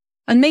show.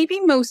 And maybe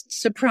most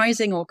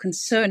surprising or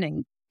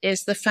concerning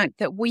is the fact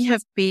that we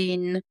have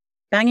been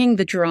banging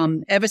the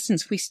drum ever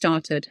since we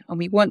started, and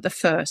we weren't the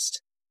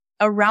first,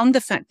 around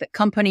the fact that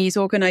companies,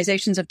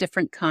 organizations of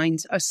different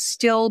kinds are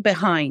still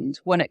behind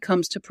when it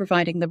comes to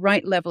providing the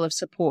right level of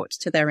support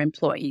to their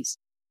employees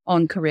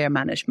on career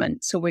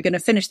management. So we're going to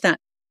finish that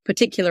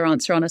particular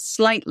answer on a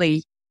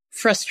slightly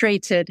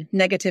frustrated,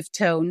 negative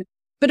tone.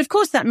 But of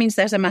course, that means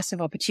there's a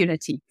massive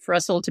opportunity for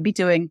us all to be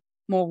doing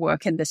more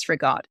work in this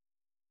regard.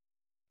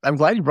 I'm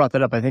glad you brought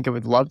that up. I think I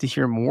would love to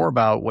hear more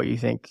about what you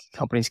think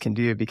companies can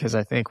do, because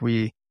I think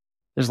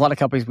there's a lot of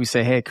companies we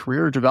say, hey,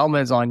 career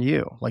development is on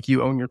you. Like,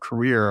 you own your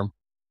career.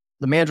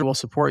 The manager will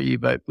support you,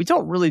 but we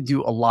don't really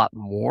do a lot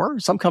more.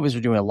 Some companies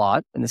are doing a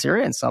lot in this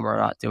area and some are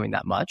not doing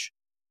that much.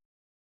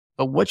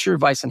 But what's your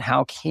advice on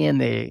how can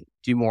they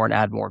do more and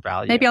add more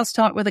value? Maybe I'll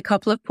start with a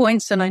couple of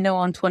points, and I know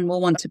Antoine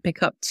will want to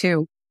pick up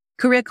too.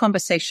 Career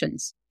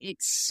conversations.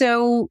 It's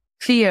so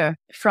clear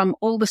from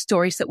all the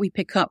stories that we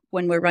pick up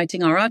when we're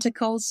writing our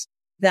articles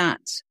that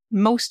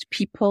most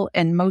people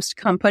in most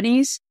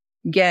companies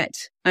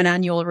get an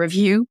annual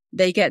review.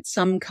 They get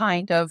some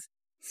kind of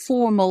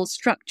formal,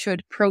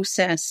 structured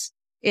process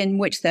in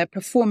which their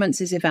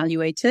performance is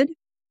evaluated,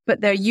 but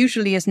there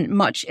usually isn't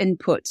much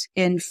input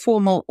in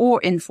formal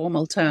or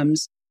informal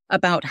terms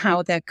about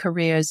how their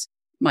careers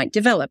might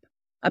develop,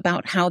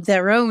 about how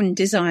their own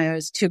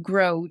desires to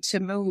grow, to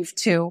move,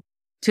 to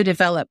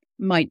develop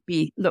might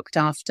be looked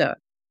after.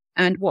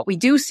 And what we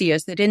do see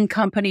is that in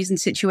companies and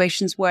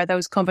situations where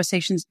those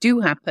conversations do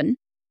happen,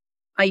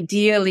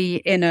 ideally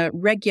in a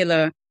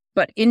regular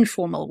but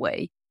informal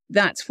way,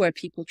 that's where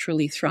people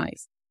truly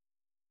thrive.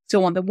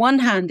 So on the one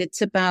hand,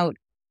 it's about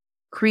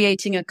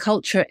creating a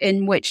culture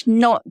in which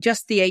not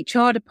just the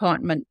HR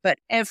department, but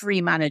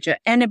every manager,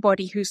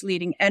 anybody who's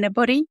leading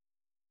anybody,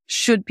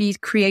 should be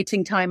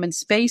creating time and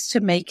space to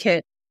make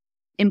it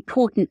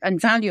important and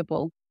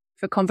valuable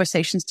for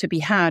conversations to be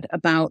had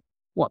about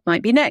what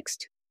might be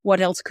next.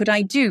 What else could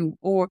I do?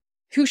 Or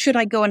who should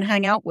I go and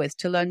hang out with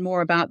to learn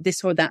more about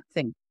this or that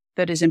thing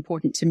that is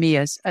important to me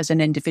as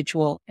an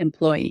individual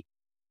employee?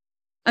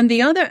 And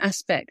the other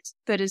aspect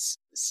that is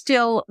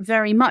still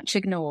very much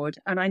ignored,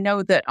 and I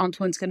know that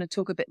Antoine's going to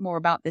talk a bit more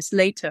about this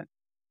later,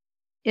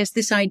 is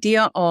this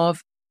idea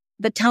of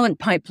the talent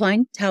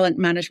pipeline, talent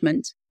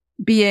management,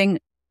 being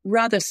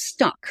rather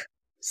stuck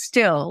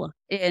still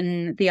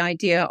in the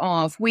idea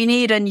of we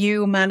need a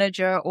new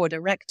manager or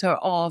director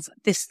of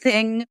this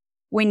thing.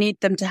 We need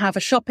them to have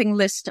a shopping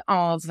list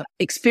of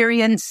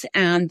experience,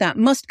 and that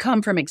must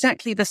come from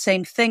exactly the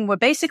same thing. We're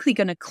basically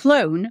going to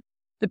clone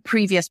the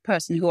previous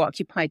person who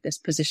occupied this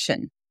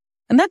position.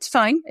 And that's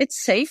fine. It's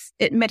safe.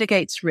 It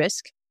mitigates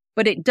risk,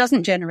 but it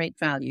doesn't generate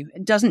value.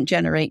 It doesn't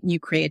generate new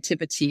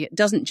creativity. It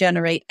doesn't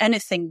generate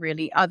anything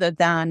really other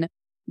than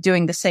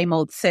doing the same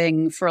old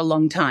thing for a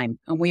long time.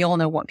 And we all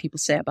know what people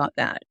say about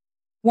that.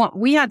 What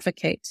we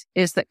advocate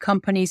is that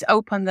companies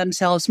open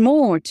themselves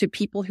more to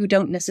people who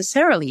don't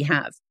necessarily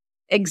have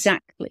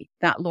exactly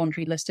that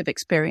laundry list of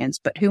experience,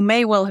 but who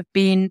may well have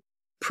been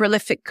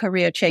prolific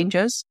career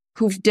changers,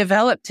 who've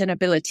developed an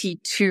ability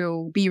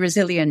to be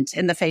resilient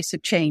in the face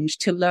of change,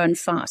 to learn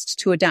fast,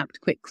 to adapt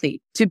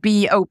quickly, to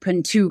be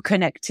open to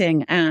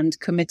connecting and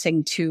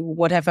committing to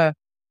whatever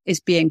is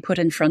being put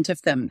in front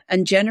of them,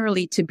 and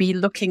generally to be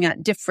looking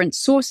at different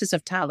sources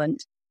of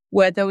talent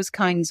where those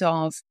kinds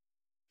of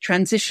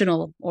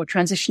transitional or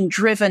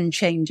transition-driven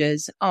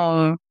changes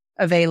are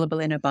available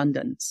in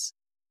abundance.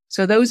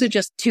 So those are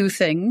just two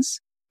things,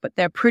 but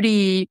they're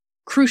pretty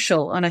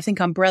crucial, and I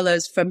think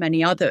umbrellas for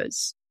many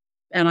others.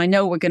 And I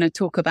know we're going to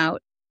talk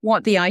about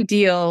what the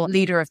ideal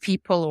leader of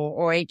people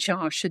or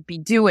HR should be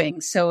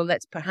doing. So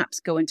let's perhaps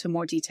go into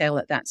more detail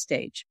at that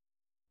stage.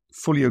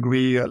 Fully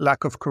agree.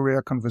 Lack of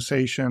career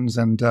conversations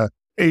and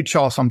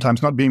HR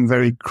sometimes not being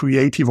very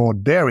creative or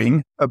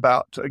daring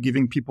about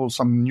giving people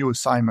some new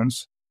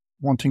assignments,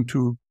 wanting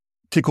to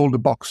tick all the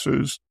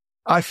boxes.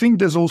 I think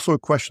there's also a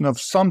question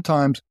of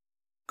sometimes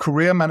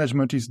career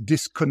management is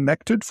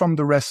disconnected from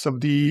the rest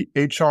of the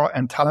HR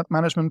and talent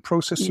management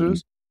processes.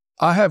 Mm-hmm.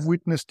 I have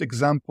witnessed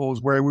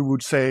examples where we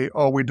would say,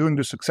 oh, we're doing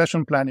the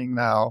succession planning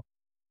now.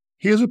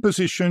 Here's a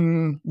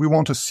position. We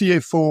want a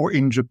CFO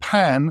in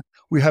Japan.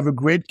 We have a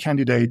great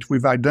candidate.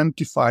 We've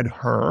identified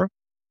her.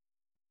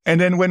 And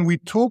then when we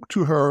talk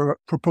to her,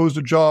 propose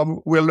the job,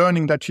 we're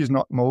learning that she's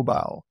not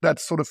mobile. That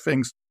sort of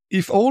things.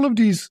 If all of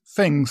these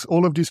things,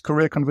 all of these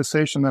career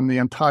conversations and the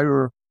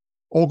entire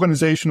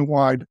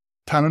organization-wide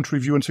talent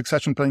review and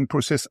succession planning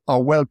process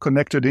are well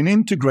connected and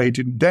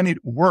integrated, then it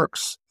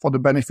works for the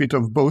benefit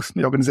of both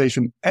the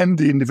organization and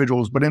the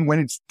individuals. But then when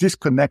it's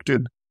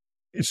disconnected,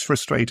 it's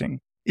frustrating.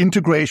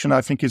 Integration,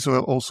 I think, is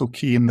also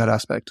key in that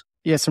aspect.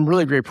 Yeah, some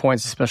really great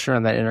points, especially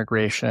on that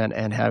integration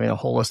and having a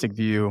holistic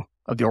view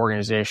of the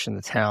organization,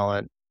 the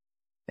talent,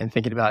 and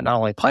thinking about not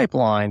only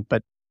pipeline,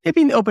 but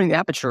maybe opening the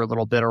aperture a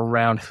little bit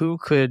around who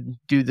could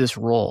do this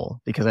role.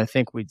 Because I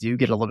think we do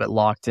get a little bit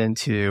locked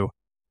into,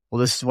 well,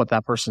 this is what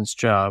that person's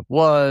job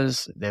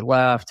was. They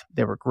left.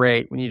 They were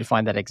great. We need to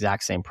find that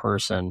exact same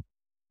person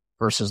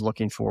versus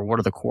looking for what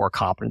are the core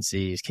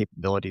competencies,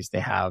 capabilities they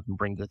have and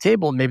bring to the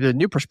table. Maybe the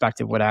new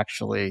perspective would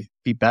actually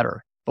be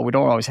better but we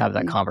don't always have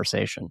that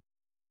conversation.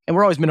 And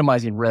we're always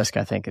minimizing risk,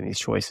 I think, in these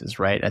choices,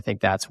 right? I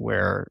think that's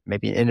where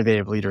maybe an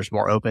innovative leader is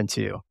more open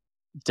to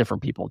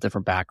different people,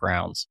 different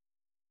backgrounds,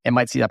 and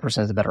might see that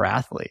person as a better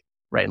athlete,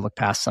 right? And look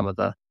past some of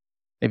the,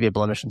 maybe a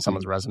blemish in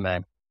someone's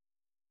resume.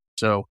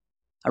 So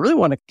I really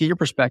want to get your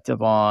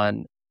perspective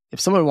on if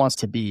someone wants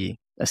to be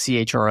a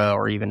CHRO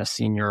or even a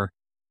senior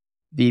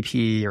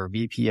VP or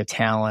VP of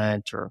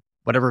talent or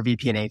whatever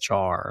VP in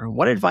HR,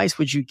 what advice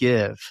would you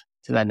give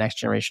to that next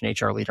generation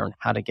HR leader on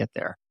how to get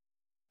there?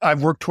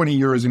 I've worked 20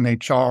 years in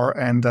HR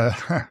and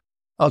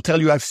I'll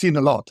tell you, I've seen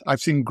a lot. I've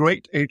seen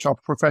great HR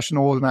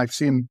professionals and I've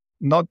seen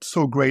not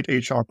so great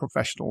HR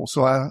professionals.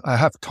 So I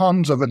have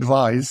tons of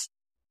advice.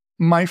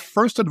 My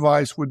first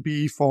advice would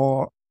be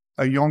for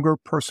a younger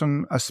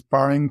person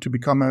aspiring to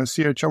become a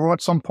CHRO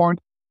at some point.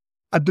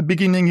 At the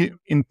beginning,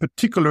 in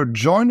particular,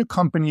 join a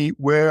company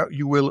where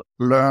you will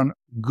learn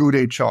good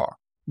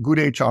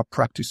HR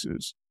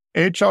practices.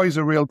 HR is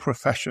a real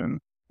profession,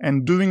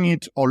 and doing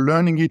it or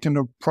learning it in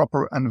a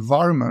proper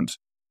environment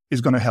is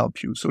going to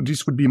help you. So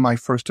this would be my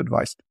first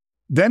advice.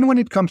 Then when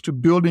it comes to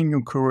building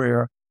your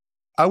career,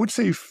 I would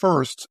say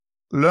first,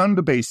 learn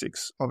the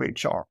basics of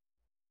HR.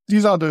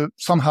 These are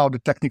somehow the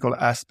technical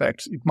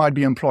aspects. It might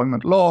be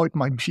employment law. It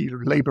might be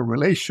labor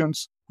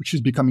relations, which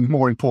is becoming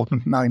more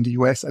important now in the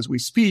US as we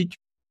speak.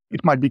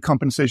 It might be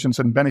compensations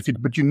and benefits,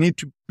 but you need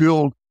to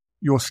build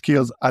your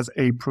skills as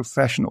a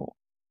professional.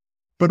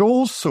 But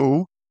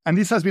also, and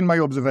this has been my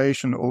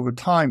observation over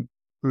time,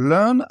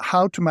 learn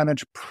how to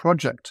manage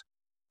project.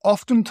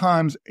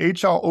 Oftentimes,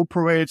 HR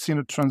operates in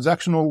a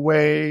transactional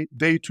way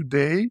day to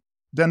day.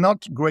 They're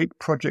not great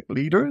project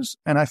leaders.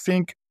 And I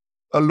think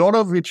a lot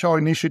of HR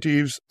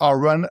initiatives are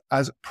run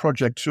as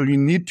projects. So you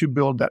need to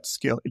build that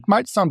skill. It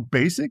might sound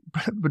basic,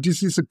 but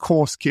this is a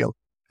core skill.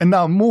 And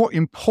now, more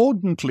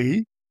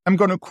importantly, I'm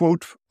going to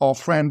quote our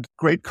friend,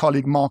 great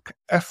colleague, Mark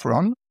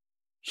Efron.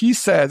 He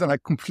says, and I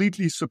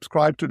completely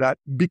subscribe to that,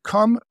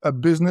 become a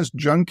business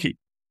junkie.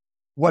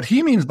 What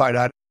he means by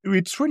that,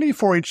 it's really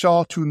for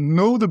HR to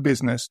know the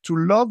business, to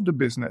love the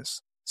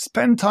business,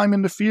 spend time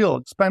in the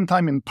field, spend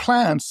time in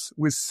plants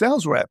with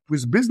sales rep,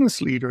 with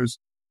business leaders,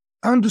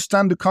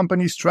 understand the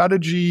company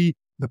strategy,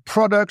 the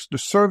products, the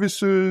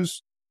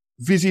services,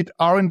 visit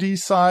R&D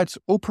sites,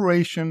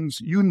 operations,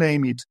 you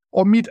name it,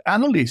 or meet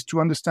analysts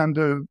to understand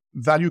the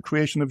value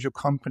creation of your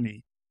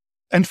company.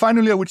 And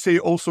finally, I would say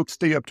also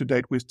stay up to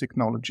date with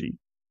technology.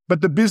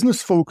 But the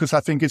business focus, I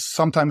think, is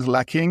sometimes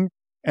lacking.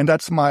 And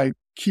that's my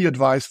key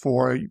advice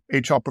for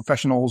HR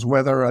professionals,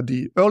 whether at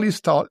the early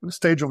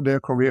stage of their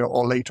career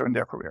or later in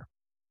their career.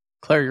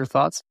 Claire, your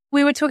thoughts?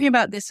 We were talking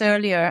about this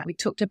earlier. We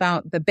talked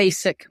about the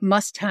basic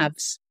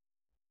must-haves,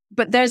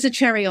 but there's a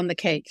cherry on the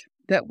cake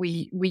that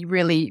we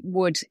really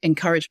would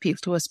encourage people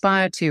to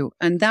aspire to.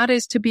 And that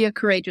is to be a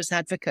courageous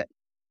advocate,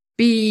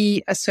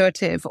 be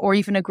assertive or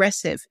even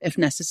aggressive if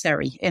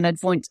necessary in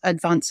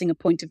advancing a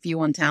point of view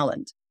on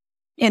talent,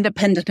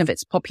 independent of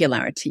its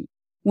popularity.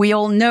 We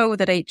all know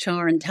that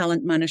HR and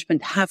talent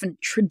management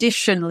haven't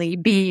traditionally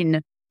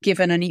been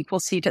given an equal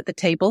seat at the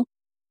table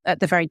at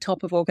the very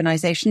top of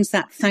organizations.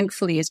 That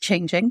thankfully is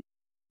changing.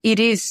 It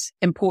is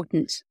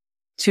important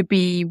to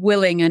be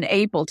willing and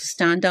able to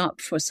stand up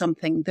for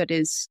something that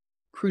is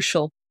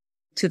crucial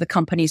to the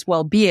company's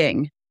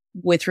well-being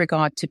with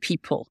regard to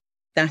people,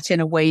 that in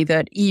a way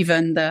that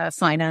even the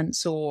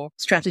finance or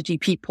strategy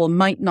people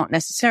might not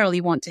necessarily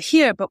want to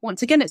hear. But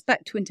once again, it's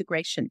back to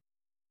integration.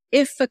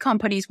 If the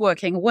company's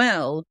working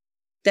well,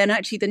 then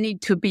actually the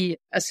need to be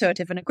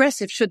assertive and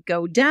aggressive should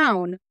go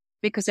down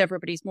because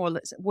everybody's more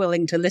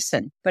willing to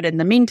listen. But in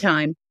the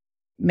meantime,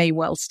 may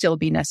well still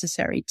be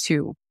necessary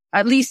to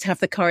at least have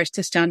the courage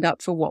to stand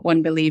up for what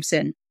one believes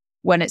in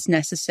when it's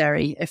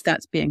necessary, if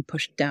that's being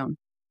pushed down.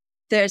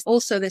 There's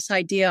also this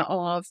idea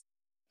of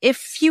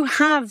if you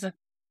have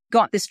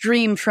got this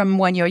dream from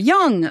when you're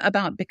young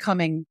about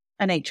becoming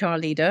an HR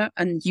leader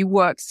and you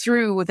work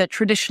through the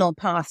traditional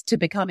path to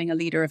becoming a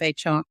leader of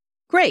HR,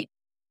 great.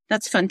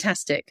 That's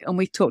fantastic. And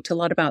we've talked a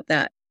lot about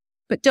that.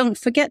 But don't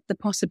forget the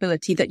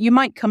possibility that you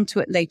might come to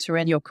it later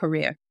in your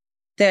career.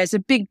 There's a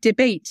big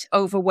debate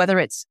over whether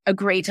it's a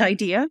great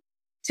idea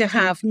to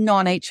have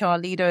non-HR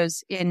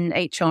leaders in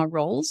HR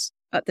roles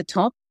at the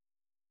top.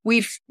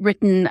 We've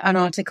written an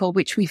article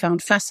which we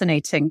found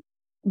fascinating,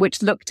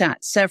 which looked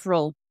at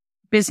several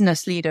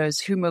business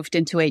leaders who moved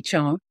into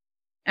HR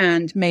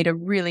and made a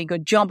really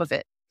good job of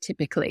it,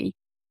 typically.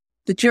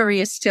 The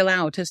jury is still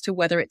out as to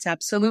whether it's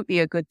absolutely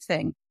a good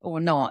thing or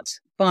not,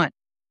 but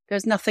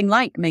there's nothing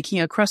like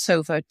making a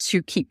crossover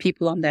to keep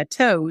people on their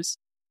toes.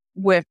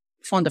 We're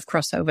fond of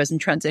crossovers and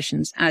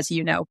transitions, as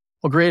you know.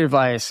 Well, great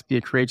advice. Be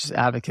a courageous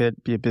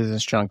advocate, be a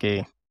business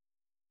junkie.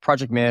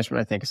 Project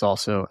management, I think, is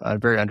also a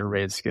very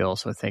underrated skill.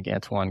 So I think,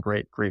 Antoine,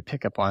 great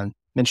pickup on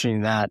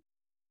mentioning that.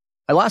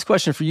 My last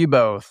question for you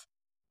both.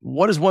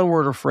 What is one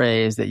word or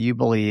phrase that you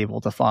believe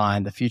will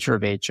define the future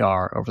of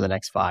HR over the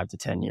next 5 to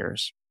 10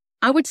 years?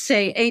 I would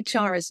say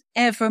HR is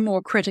ever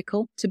more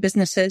critical to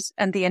businesses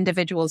and the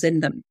individuals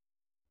in them.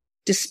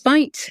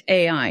 despite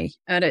AI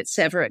and its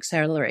ever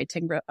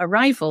accelerating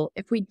arrival,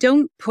 if we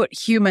don't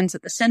put humans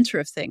at the center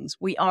of things,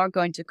 we are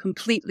going to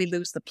completely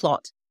lose the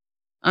plot.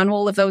 And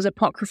all of those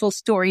apocryphal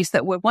stories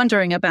that we're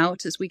wondering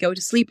about as we go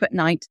to sleep at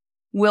night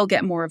will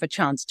get more of a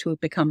chance to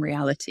become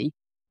reality.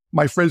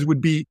 My phrase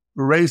would be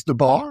raise the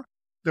bar.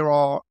 There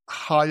are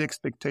high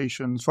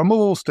expectations from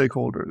all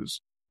stakeholders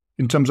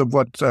in terms of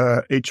what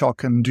HR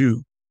can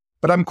do.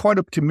 But I'm quite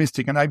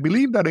optimistic, and I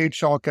believe that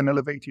HR can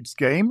elevate its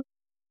game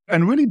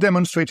and really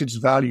demonstrate its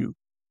value.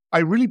 I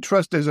really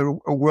trust there's a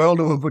world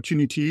of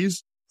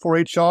opportunities for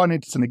HR, and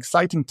it's an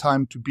exciting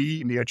time to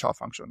be in the HR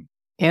function.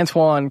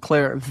 Antoine,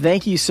 Claire,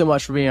 thank you so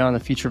much for being on the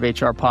Future of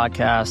HR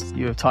podcast.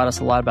 You have taught us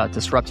a lot about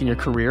disrupting your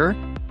career,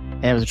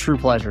 and it was a true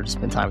pleasure to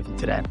spend time with you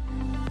today.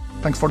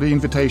 Thanks for the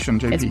invitation,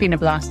 JP. It's been a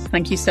blast.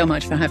 Thank you so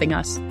much for having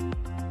us.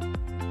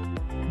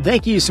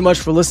 Thank you so much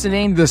for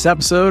listening to this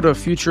episode of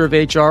Future of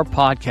HR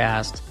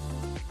podcast.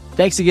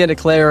 Thanks again to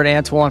Claire and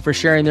Antoine for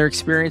sharing their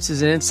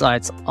experiences and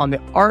insights on the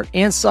art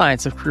and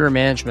science of career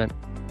management.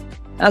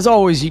 As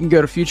always, you can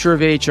go to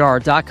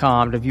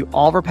futureofhr.com to view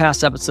all of our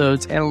past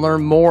episodes and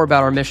learn more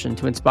about our mission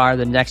to inspire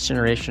the next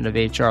generation of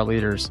HR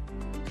leaders.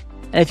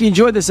 And if you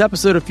enjoyed this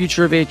episode of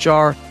Future of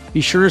HR,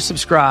 be sure to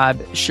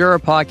subscribe, share our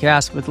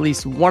podcast with at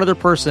least one other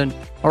person,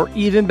 or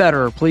even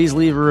better, please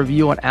leave a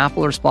review on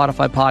Apple or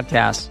Spotify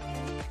podcasts.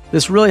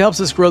 This really helps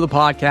us grow the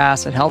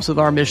podcast and helps with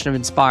our mission of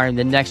inspiring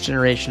the next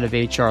generation of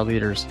HR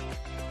leaders.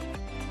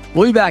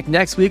 We'll be back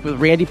next week with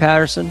Randy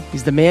Patterson.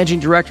 He's the Managing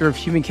Director of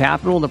Human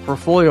Capital in the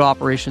Portfolio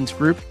Operations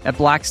Group at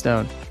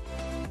Blackstone.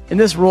 In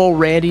this role,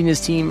 Randy and his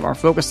team are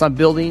focused on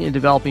building and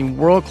developing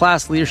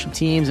world-class leadership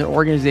teams and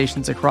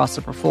organizations across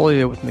the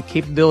portfolio with the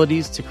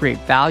capabilities to create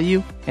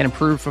value and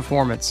improve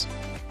performance.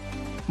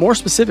 More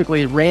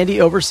specifically,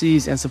 Randy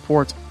oversees and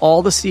supports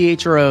all the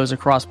CHROs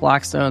across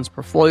Blackstone's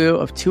portfolio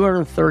of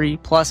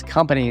 230-plus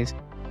companies,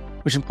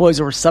 which employs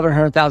over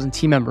 700,000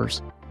 team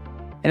members.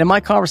 And in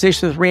my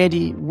conversation with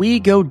Randy, we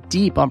go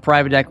deep on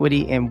private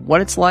equity and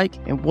what it's like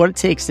and what it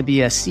takes to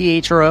be a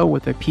CHRO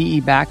with a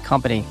PE-backed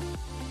company.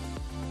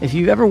 If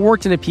you've ever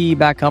worked in a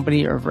PE-backed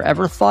company or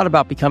ever thought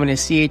about becoming a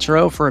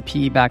CHRO for a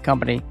PE-backed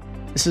company,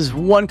 this is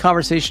one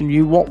conversation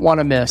you won't want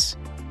to miss.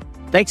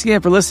 Thanks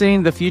again for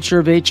listening to The Future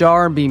of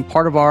HR and being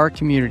part of our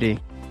community.